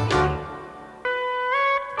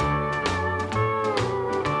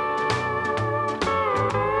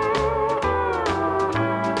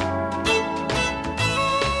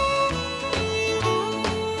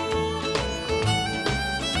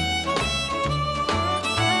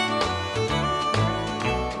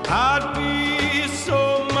 I'd be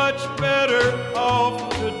so much better off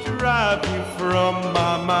to drive you from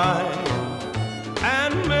my mind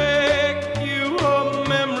and make you a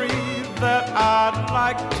memory that I'd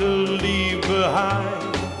like to leave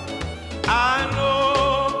behind. I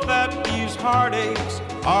know that these heartaches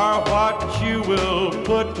are what you will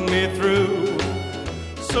put me through.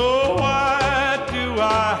 So why do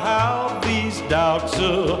I have these doubts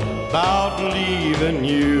about leaving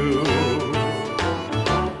you?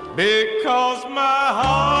 Because my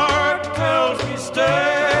heart tells me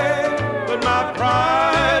stay, but my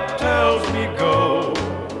pride tells me go.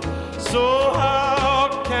 So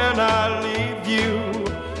how can I leave you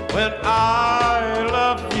when I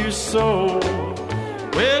love you so?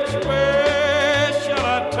 Which way shall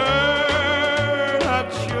I turn?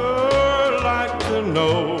 I'd sure like to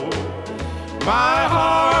know. My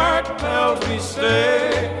heart tells me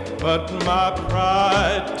stay, but my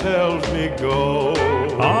pride tells me go.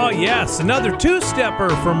 Oh, yes, another two-stepper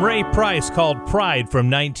from Ray Price called Pride from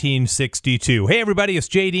 1962. Hey, everybody, it's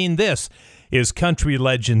J.D. and this is Country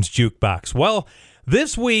Legends Jukebox. Well,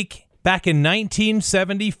 this week, back in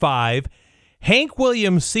 1975, Hank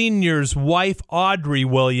Williams Sr.'s wife, Audrey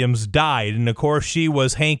Williams, died. And, of course, she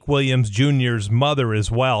was Hank Williams Jr.'s mother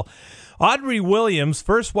as well. Audrey Williams,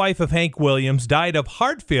 first wife of Hank Williams, died of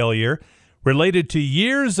heart failure related to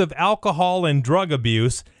years of alcohol and drug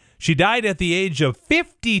abuse. She died at the age of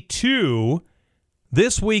 52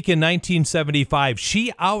 this week in 1975.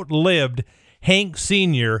 She outlived Hank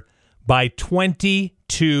Sr. by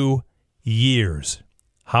 22 years.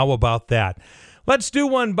 How about that? Let's do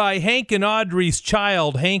one by Hank and Audrey's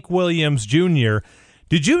child, Hank Williams Jr.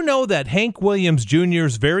 Did you know that Hank Williams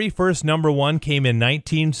Jr.'s very first number one came in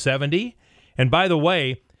 1970? And by the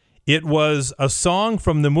way, it was a song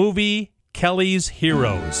from the movie Kelly's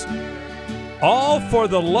Heroes. All for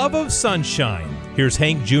the Love of Sunshine. Here's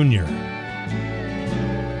Hank Jr.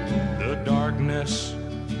 The darkness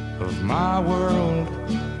of my world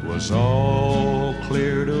was all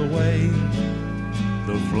cleared away.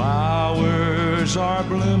 The flowers are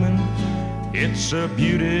blooming. It's a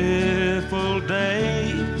beautiful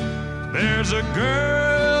day. There's a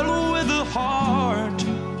girl with a heart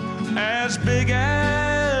as big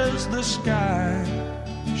as the sky.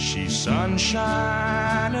 She's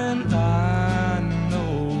sunshine and I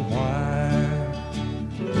know why.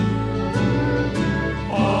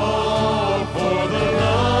 All for the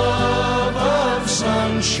love of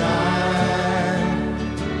sunshine.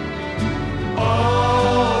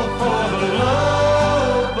 All for the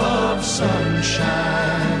love of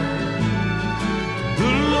sunshine.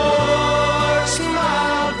 The Lord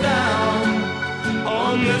smiled down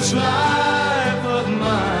on this life of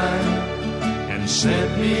mine and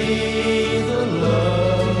sent me the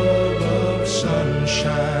love of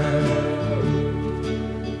sunshine.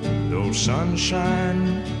 Though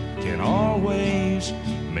sunshine can always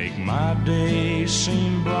make my day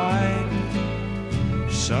seem bright,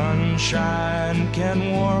 sunshine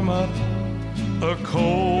can warm up a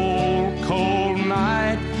cold, cold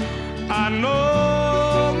night. I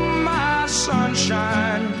know my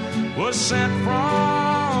sunshine was sent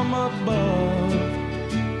from above,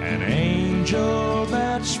 an angel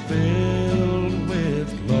that's filled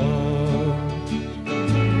with love.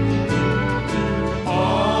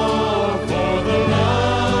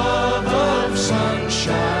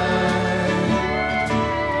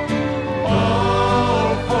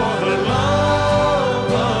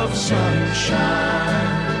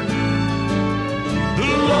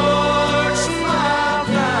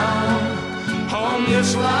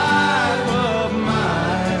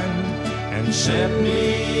 sent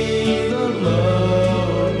me the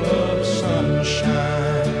love of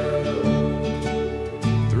sunshine.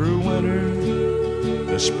 Through winter,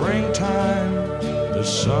 the springtime, the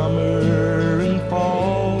summer and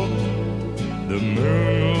fall, the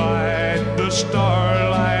moonlight, the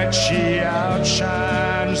starlight, she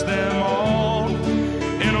outshines them all.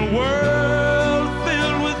 In a world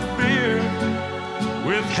filled with fear,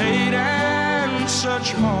 with hate and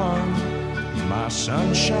such harm, my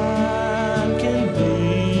sunshine can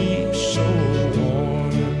be so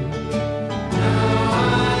warm. Now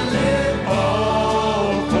I live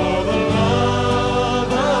all for the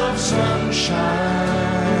love of sunshine,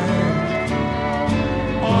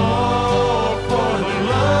 all for the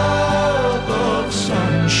love of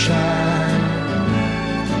sunshine.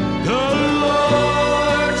 The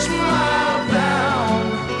Lord smiled down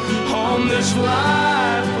on this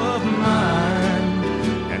life of mine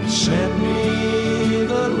and sent me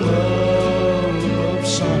the love of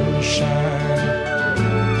sunshine.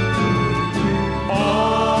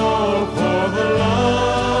 All for the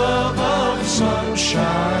love of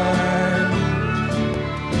sunshine.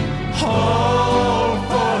 All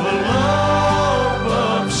for the love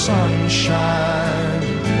of sunshine.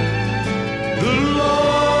 The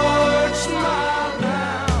Lord smiled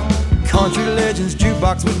down. Country Legends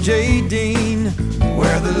Jukebox with J. Dean,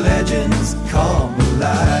 where the legends come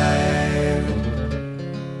alive.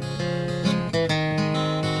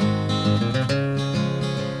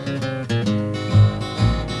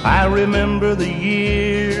 I remember the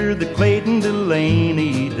year that Clayton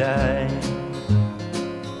Delaney died.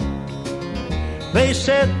 They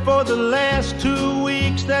said for the last 2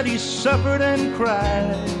 weeks that he suffered and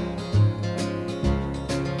cried.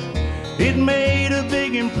 It made a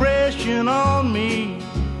big impression on me,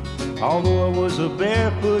 although I was a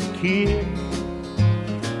barefoot kid.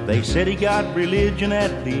 They said he got religion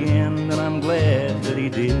at the end, and I'm glad that he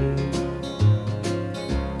did.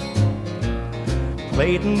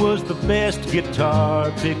 Clayton was the best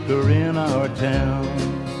guitar picker in our town.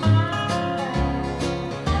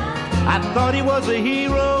 I thought he was a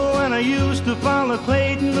hero, and I used to follow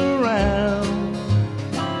Clayton around.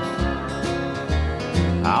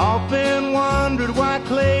 I often wondered why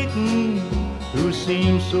Clayton, who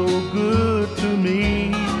seemed so good to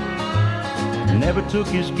me, never took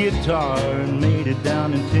his guitar and made it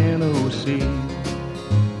down in Tennessee.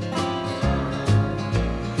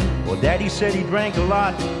 Well, Daddy said he drank a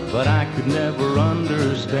lot, but I could never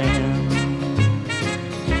understand.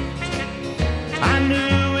 I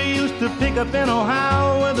knew he used to pick up in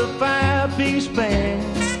Ohio with a 5-piece band.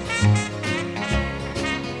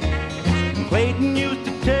 And Clayton used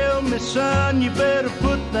to tell me, son, you better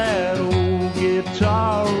put that old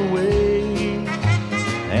guitar away.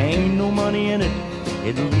 There ain't no money in it,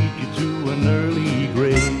 it'll lead you to an early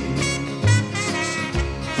grave.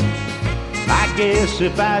 I guess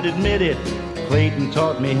if I'd admit it, Clayton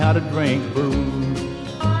taught me how to drink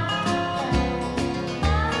booze.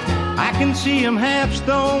 I can see him half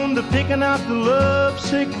stoned to picking out the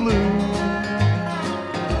lovesick blues.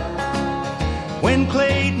 When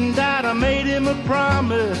Clayton died, I made him a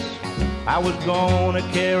promise I was gonna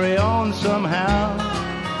carry on somehow.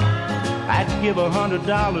 I'd give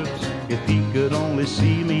 $100 if he could only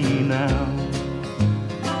see me now.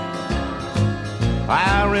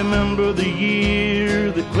 I remember the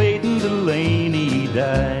year that Clayton Delaney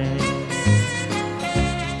died.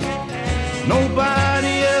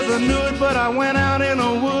 Nobody ever knew it, but I went out in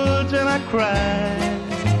the woods and I cried.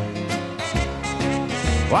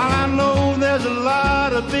 While I know there's a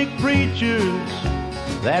lot of big preachers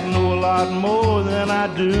that know a lot more than I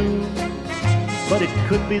do, but it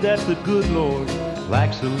could be that the good Lord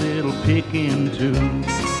likes a little picking too.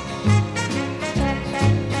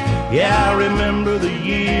 Yeah, I remember the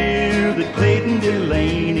year that Clayton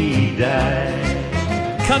Delaney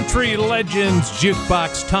died. Country Legends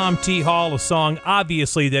Jukebox, Tom T. Hall, a song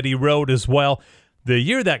obviously that he wrote as well. The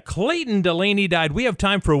year that Clayton Delaney died. We have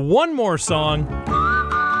time for one more song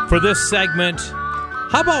for this segment.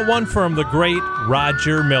 How about one from the great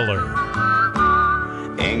Roger Miller?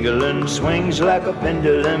 England swings like a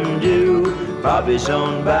pendulum do. Bobby's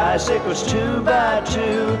own bicycles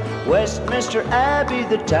 2x2. Westminster Abbey,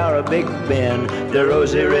 the Tower of Big Ben, the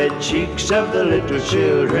rosy red cheeks of the little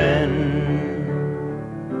children.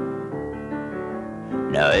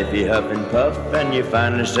 Now if you huff and puff and you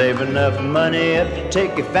finally save enough money up to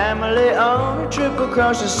take your family on a trip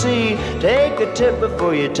across the sea, take a tip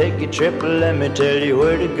before you take your trip. Let me tell you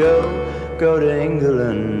where to go. Go to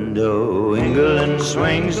England, oh, England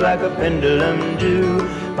swings like a pendulum do.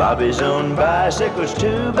 Bobby's own bicycles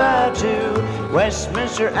 2x2.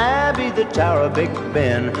 Westminster Abbey, the Tower of Big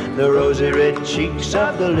Ben, the rosy red cheeks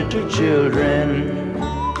of the little children.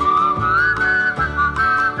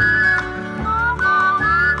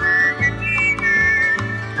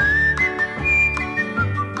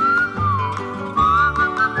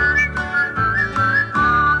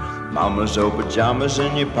 Mama's old pajamas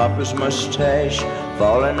and your papa's mustache,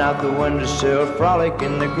 falling out the windowsill, frolic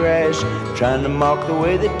in the grass, trying to mock the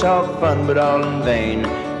way they talk fun, but all in vain,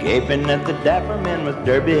 gaping at the dapper men with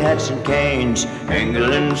derby hats and canes.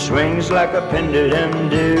 England swings like a pendulum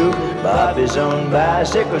do, Bobby's own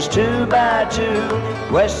bicycles 2 by 2.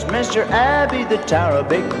 Westminster Abbey, the Tower of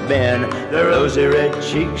Big Ben, the rosy red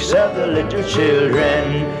cheeks of the little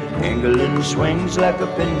children. England swings like a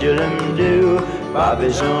pendulum do,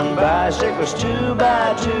 Bobby's own bicycles 2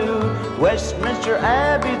 by 2. Westminster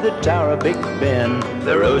Abbey, the Tower of Big Ben,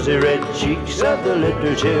 the rosy red cheeks of the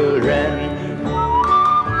little children.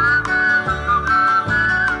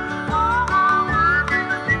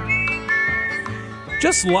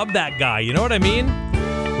 Just love that guy, you know what I mean?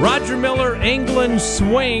 Roger Miller, England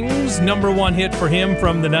Swings, #1 hit for him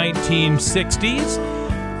from the 1960s.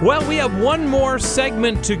 Well, we have one more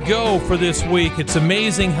segment to go for this week. It's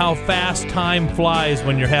amazing how fast time flies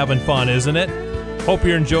when you're having fun, isn't it? Hope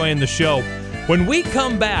you're enjoying the show. When we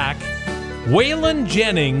come back, Waylon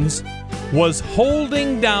Jennings was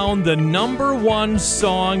holding down the #1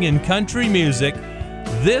 song in country music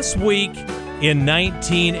this week in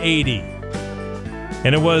 1980.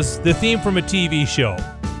 And it was the theme from a TV show.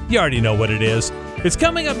 You already know what it is. It's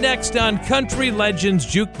coming up next on Country Legends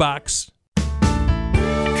Jukebox.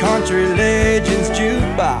 Country Legends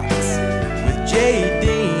Jukebox with J.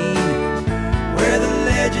 Dean, where the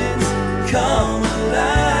legends come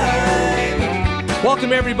alive.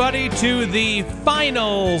 Welcome, everybody, to the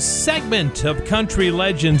final segment of Country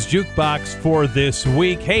Legends Jukebox for this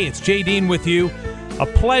week. Hey, it's J. Dean with you. A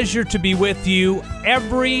pleasure to be with you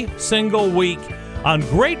every single week on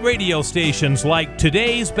great radio stations like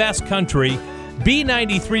Today's Best Country,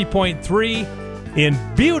 B93.3 in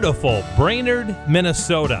beautiful Brainerd,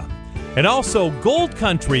 Minnesota. And also Gold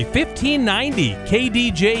Country 1590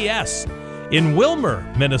 KDJS in Wilmer,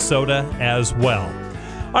 Minnesota as well.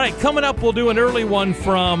 All right, coming up, we'll do an early one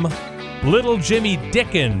from Little Jimmy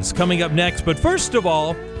Dickens coming up next. But first of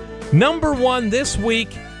all, #1 this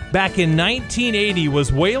week back in 1980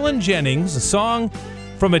 was Waylon Jennings, a song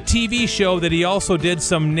from a TV show that he also did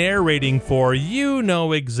some narrating for. You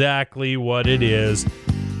know exactly what it is.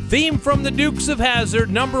 Theme from the Dukes of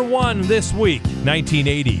Hazzard, #1 this week,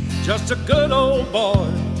 1980. Just a good old boy,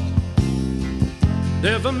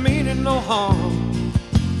 never meaning no harm.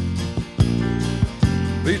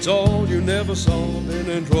 Beats all you never saw, been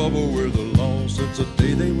in trouble with the law since the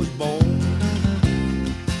day they was born.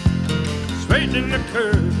 Straightening the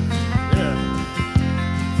curves, yeah,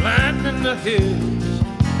 flattening the hills.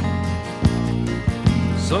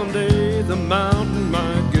 Someday the mountain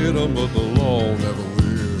might get 'em, but the law never will.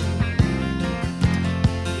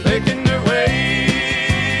 Making their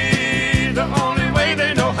way the only way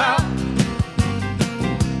they know how.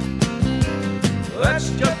 That's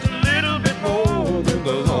just a little bit more than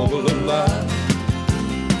the law will allow.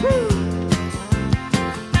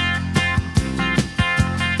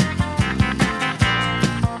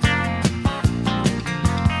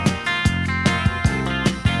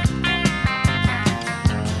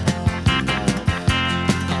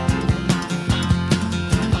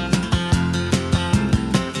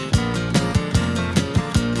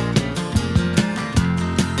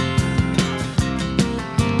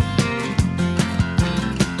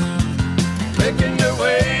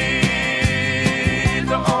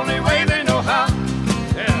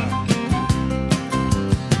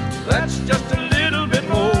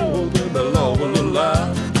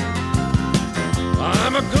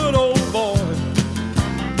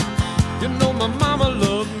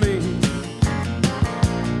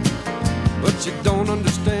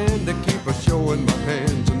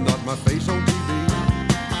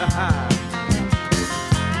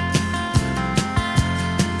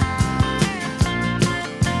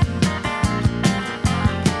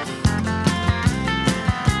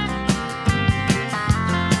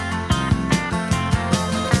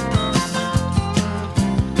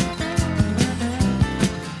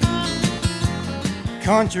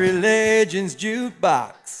 Country Legends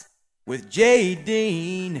Jukebox with J.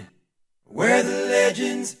 Dean, where the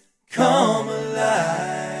legends come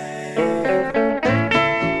alive.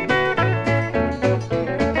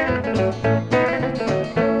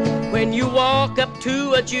 When you walk up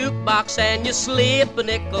to a jukebox and you slip a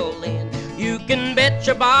nickel in, You can bet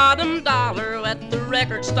your bottom dollar that the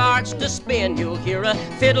record starts to spin. You'll hear a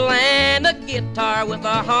fiddle and a guitar with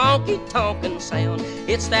a honky-tonkin' sound.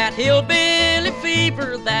 It's that hillbilly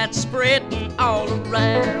fever that's spreading all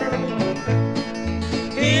around.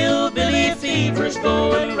 Hillbilly fever's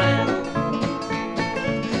going round.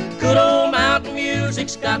 Good old mountain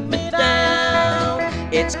music's got me down.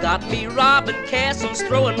 It's got me robbing castles,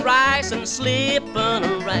 throwing rice and slipping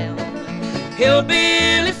around.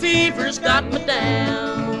 Hillbilly fever's got me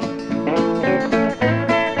down.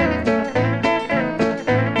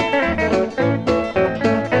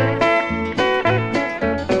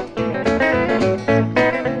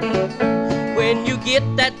 When you get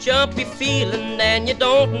that jumpy feeling and you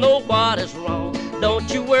don't know what is wrong,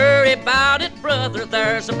 don't you worry about it, brother.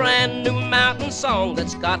 There's a brand new mountain song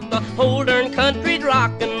that's got the whole darn country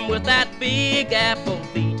rockin' with that big apple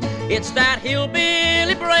beat. It's that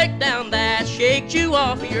hillbilly breakdown that shakes you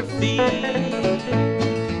off your feet.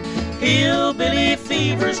 Hillbilly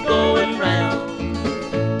fever's going round.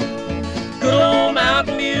 Good old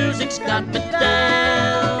mountain music's got me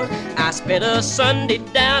down. I spent a Sunday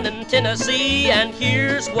down in Tennessee, and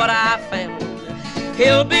here's what I found.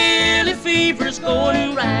 Hillbilly fever's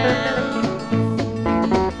going round.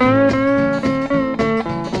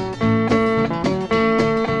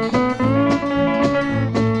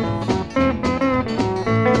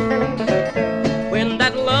 When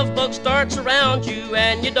that love bug starts around you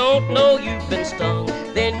and you don't know you've been stung,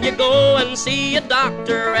 then you go and see a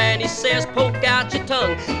doctor and he says poke out your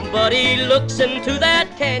tongue. But he looks into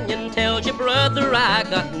that canyon, tells you, brother, I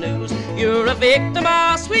got news. You're a victim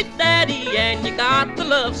of sweet daddy and you got the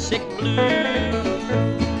lovesick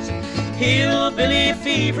blues. Hillbilly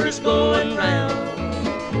fever's going round.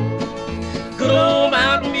 Good old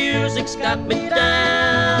mountain music's got me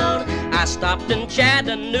down. I stopped in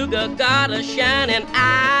Chattanooga, got a shine, and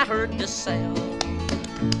I heard the sound.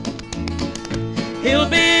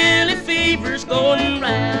 Hillbilly fever's going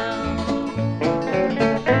round.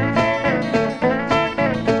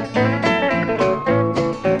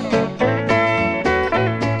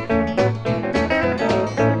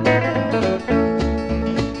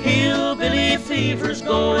 Hillbilly fever's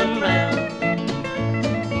going round.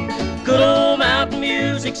 Good old mountain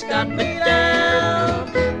music's got me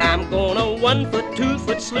down. I'm gonna 1 foot, 2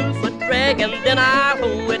 foot, slew foot drag, and then I'll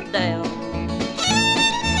hoe it down.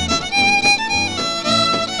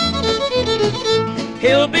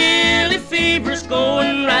 Hillbilly fever's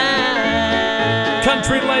going round.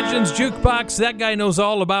 Country Legends Jukebox. That guy knows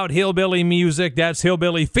all about hillbilly music. That's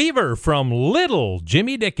Hillbilly Fever from Little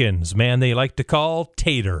Jimmy Dickens, man they like to call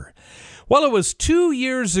Tater. Well, it was 2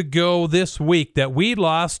 years ago this week that we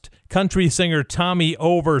lost country singer Tommy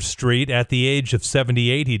Overstreet at the age of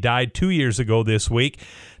 78. He died 2 years ago this week.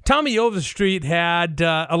 Tommy Overstreet had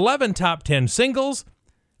 11 top 10 singles,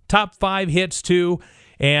 top 5 hits too,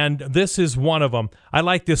 and this is one of them. I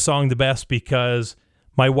like this song the best because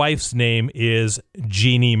my wife's name is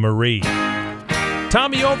Jeannie Marie.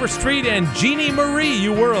 Tommy Overstreet and Jeannie Marie,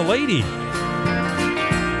 You Were a Lady.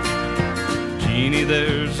 Jeannie,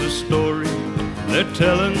 there's a story they're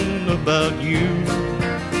telling about you.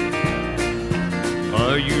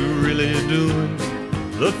 Are you really doing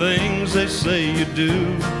the things they say you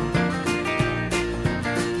do?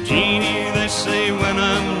 Jeannie, they say when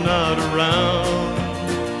I'm not around,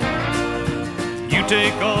 you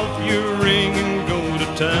take off your ring and go to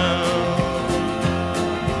town,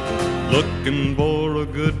 looking for a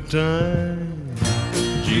good time.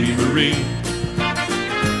 Jeannie Marie,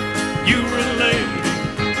 you were a lady,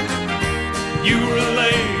 you were a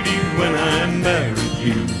lady when I married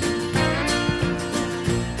you.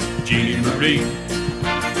 Jeannie Marie,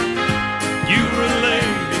 you were a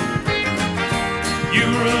lady, you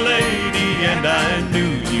were a lady, and I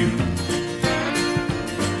knew you.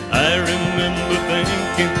 I remember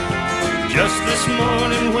thinking just this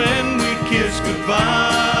morning when we kissed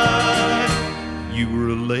goodbye, you were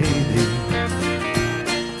a lady.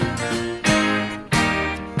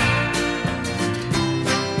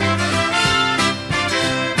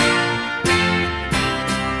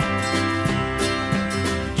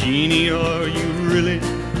 Jeannie, are you really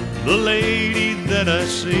the lady that I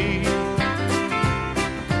see?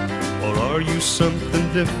 Or are you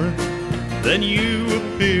something different than you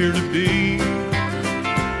appear to be?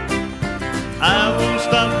 I won't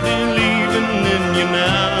stop believing in you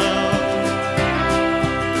now,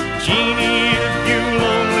 Jeannie, if you'll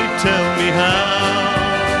only tell me how.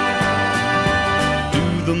 Do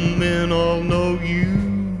the men all know you?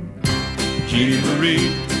 Jeannie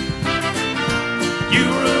Marie, you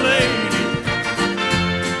were a lady,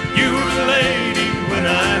 you were a lady when I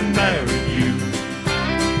married you.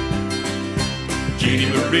 Jeannie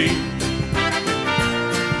Marie,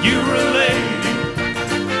 you were a lady,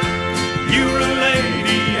 you were a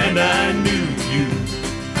lady, and I knew you.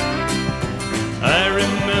 I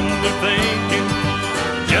remember thinking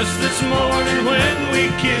just this morning when we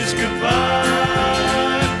kissed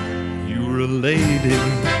goodbye, you were a lady.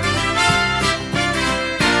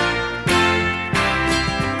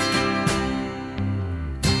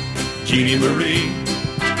 Jeannie Marie,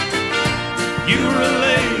 you were a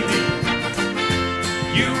lady,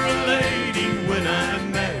 you were a lady when I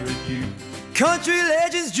married you. Country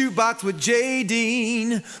Legends Jukebox with J.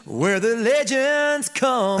 Dean, where the legends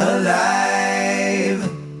come alive.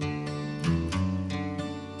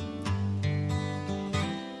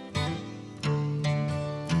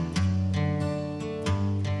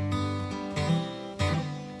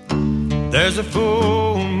 There's a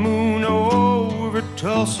full moon over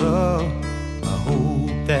Tulsa. I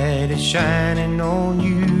hope that it's shining on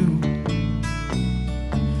you.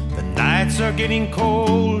 The nights are getting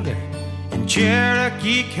colder. In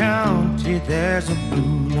Cherokee County, there's a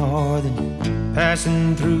blue northern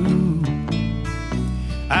passing through.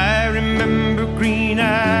 I remember green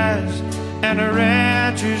eyes and a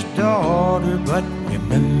rancher's daughter, but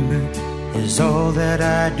remember is all that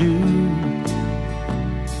I do.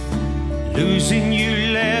 Losing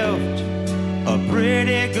you left a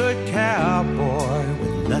pretty good cowboy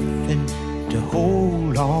with nothing to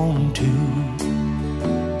hold on to.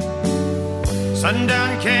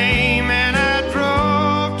 Sundown came and I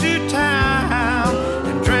drove to town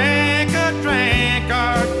and drank a drink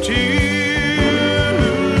or two.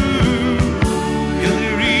 You're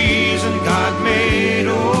the reason God made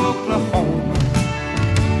Oklahoma.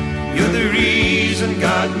 You're the reason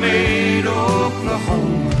God made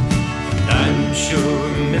Oklahoma. I'm sure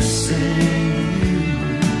missing you.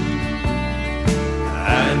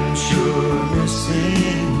 I'm sure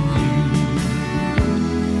missing you.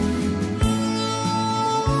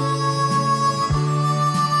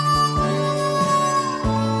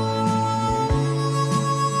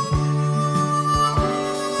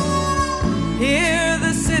 Hear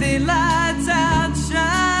the city lights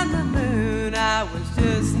outshine the moon. I was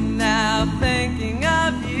just now thinking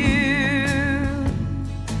of you.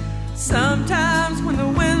 Sometimes when the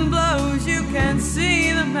wind blows, you can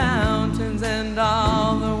see the mountains and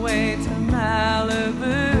all the way to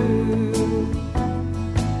Malibu.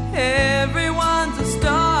 Everyone's a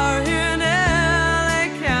star here in LA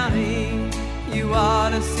County. You ought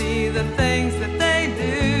to see the things that they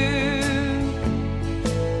do.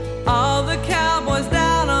 All the cowboys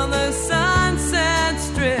down on the Sunset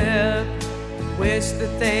Strip wish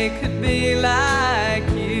that they could be like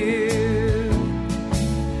you.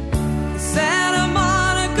 Santa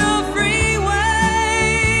Monica Freeway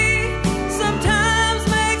sometimes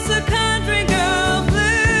makes a country girl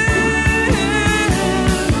blue.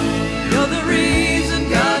 You're the reason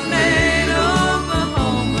God made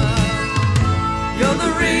Oklahoma. You're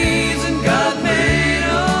the reason God made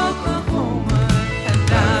Oklahoma.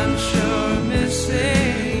 And I'm sure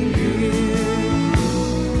missing you.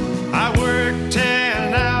 I worked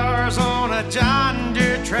 10 hours on a John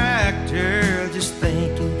Deere tractor, just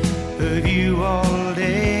thinking of you all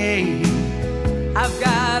day. I've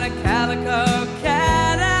got a calico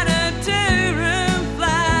cat and a two-room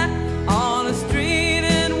flat on a street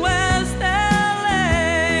in West LA.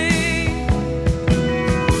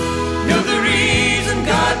 You're the reason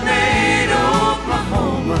God made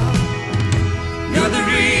Oklahoma. You're the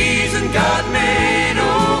reason God made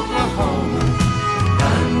Oklahoma.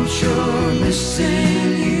 I'm sure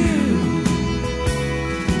missing you.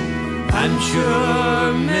 I'm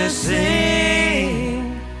sure missing.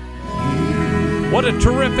 What a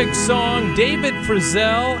terrific song. David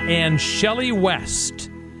Frizzell and Shelley West.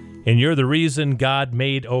 And You're the Reason God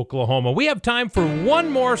Made Oklahoma. We have time for one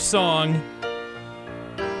more song.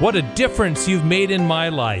 What a difference you've made in my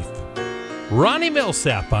life. Ronnie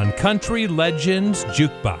Millsap on Country Legends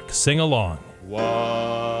Jukebox. Sing along. What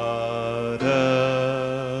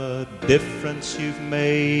a difference you've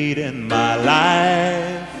made in my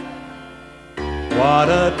life. What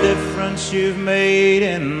a difference you've made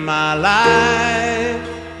in my life.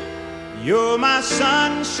 You're my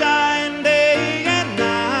sunshine day and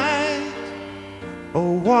night.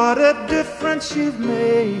 Oh, what a difference you've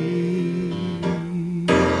made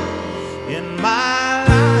in my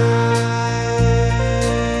life.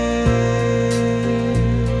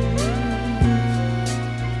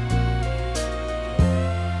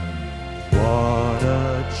 What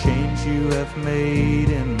a change you have made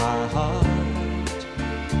in my heart.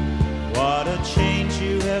 What a change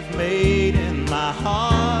you have made in my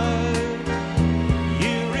heart.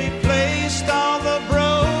 You replaced all the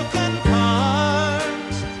broken parts.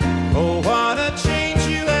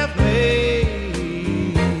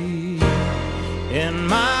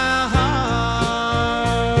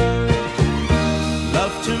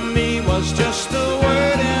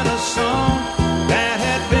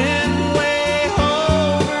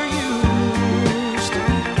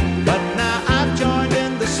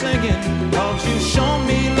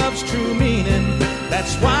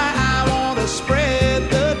 That's why I want to spread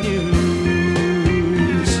the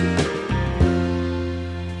news.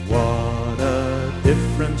 What a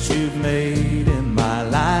difference you've made in my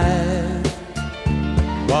life.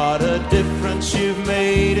 What a difference you've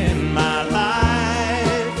made in my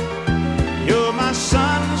life. You're my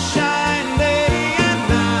sunshine day and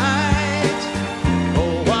night.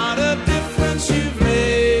 Oh, what a difference you've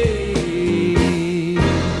made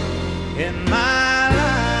in my life.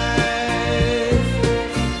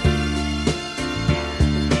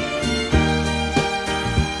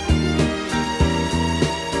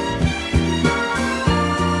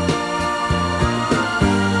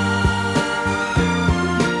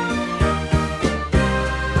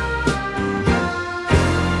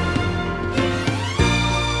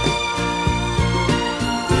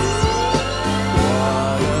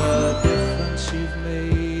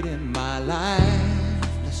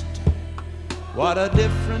 What a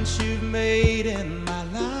difference you've made in my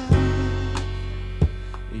life.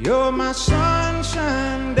 You're my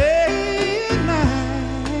sunshine day and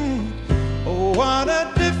night. Oh, what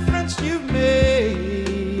a difference you've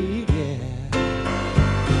made, yeah.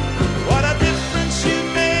 What a difference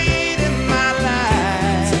you've made in my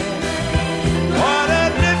life. What a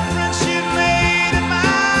difference you've made in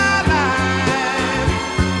my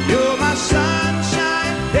life. You're my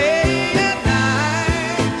sunshine day and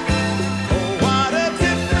night. Oh, what a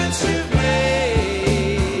difference you've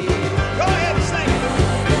made. Go ahead and sing it.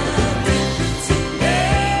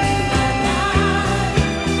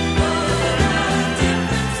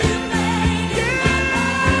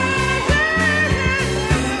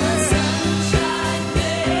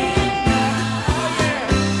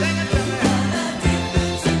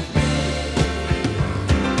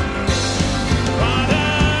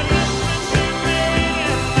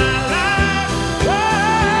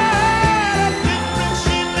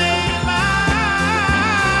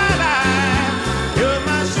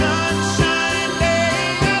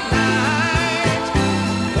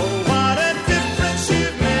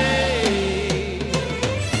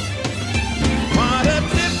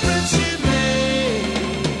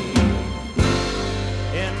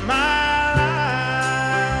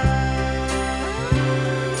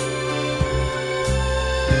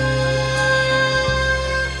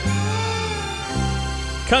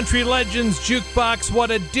 Country Legends Jukebox, what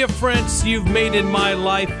a difference you've made in my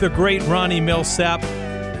life, the great Ronnie Millsap.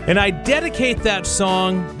 And I dedicate that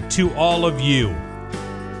song to all of you,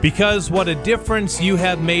 because what a difference you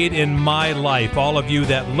have made in my life. All of you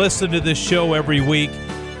that listen to this show every week,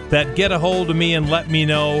 that get a hold of me and let me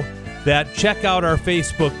know, that check out our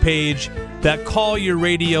Facebook page, that call your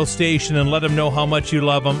radio station and let them know how much you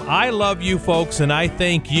love them. I love you folks, and I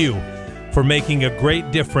thank you for making a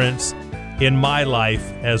great difference in my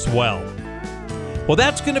life as well. Well,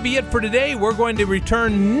 that's going to be it for today. We're going to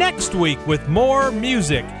return next week with more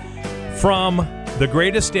music from the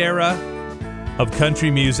greatest era of country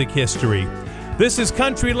music history. This is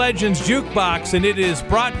Country Legends Jukebox, and it is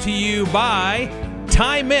brought to you by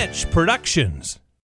Ty Mitch Productions.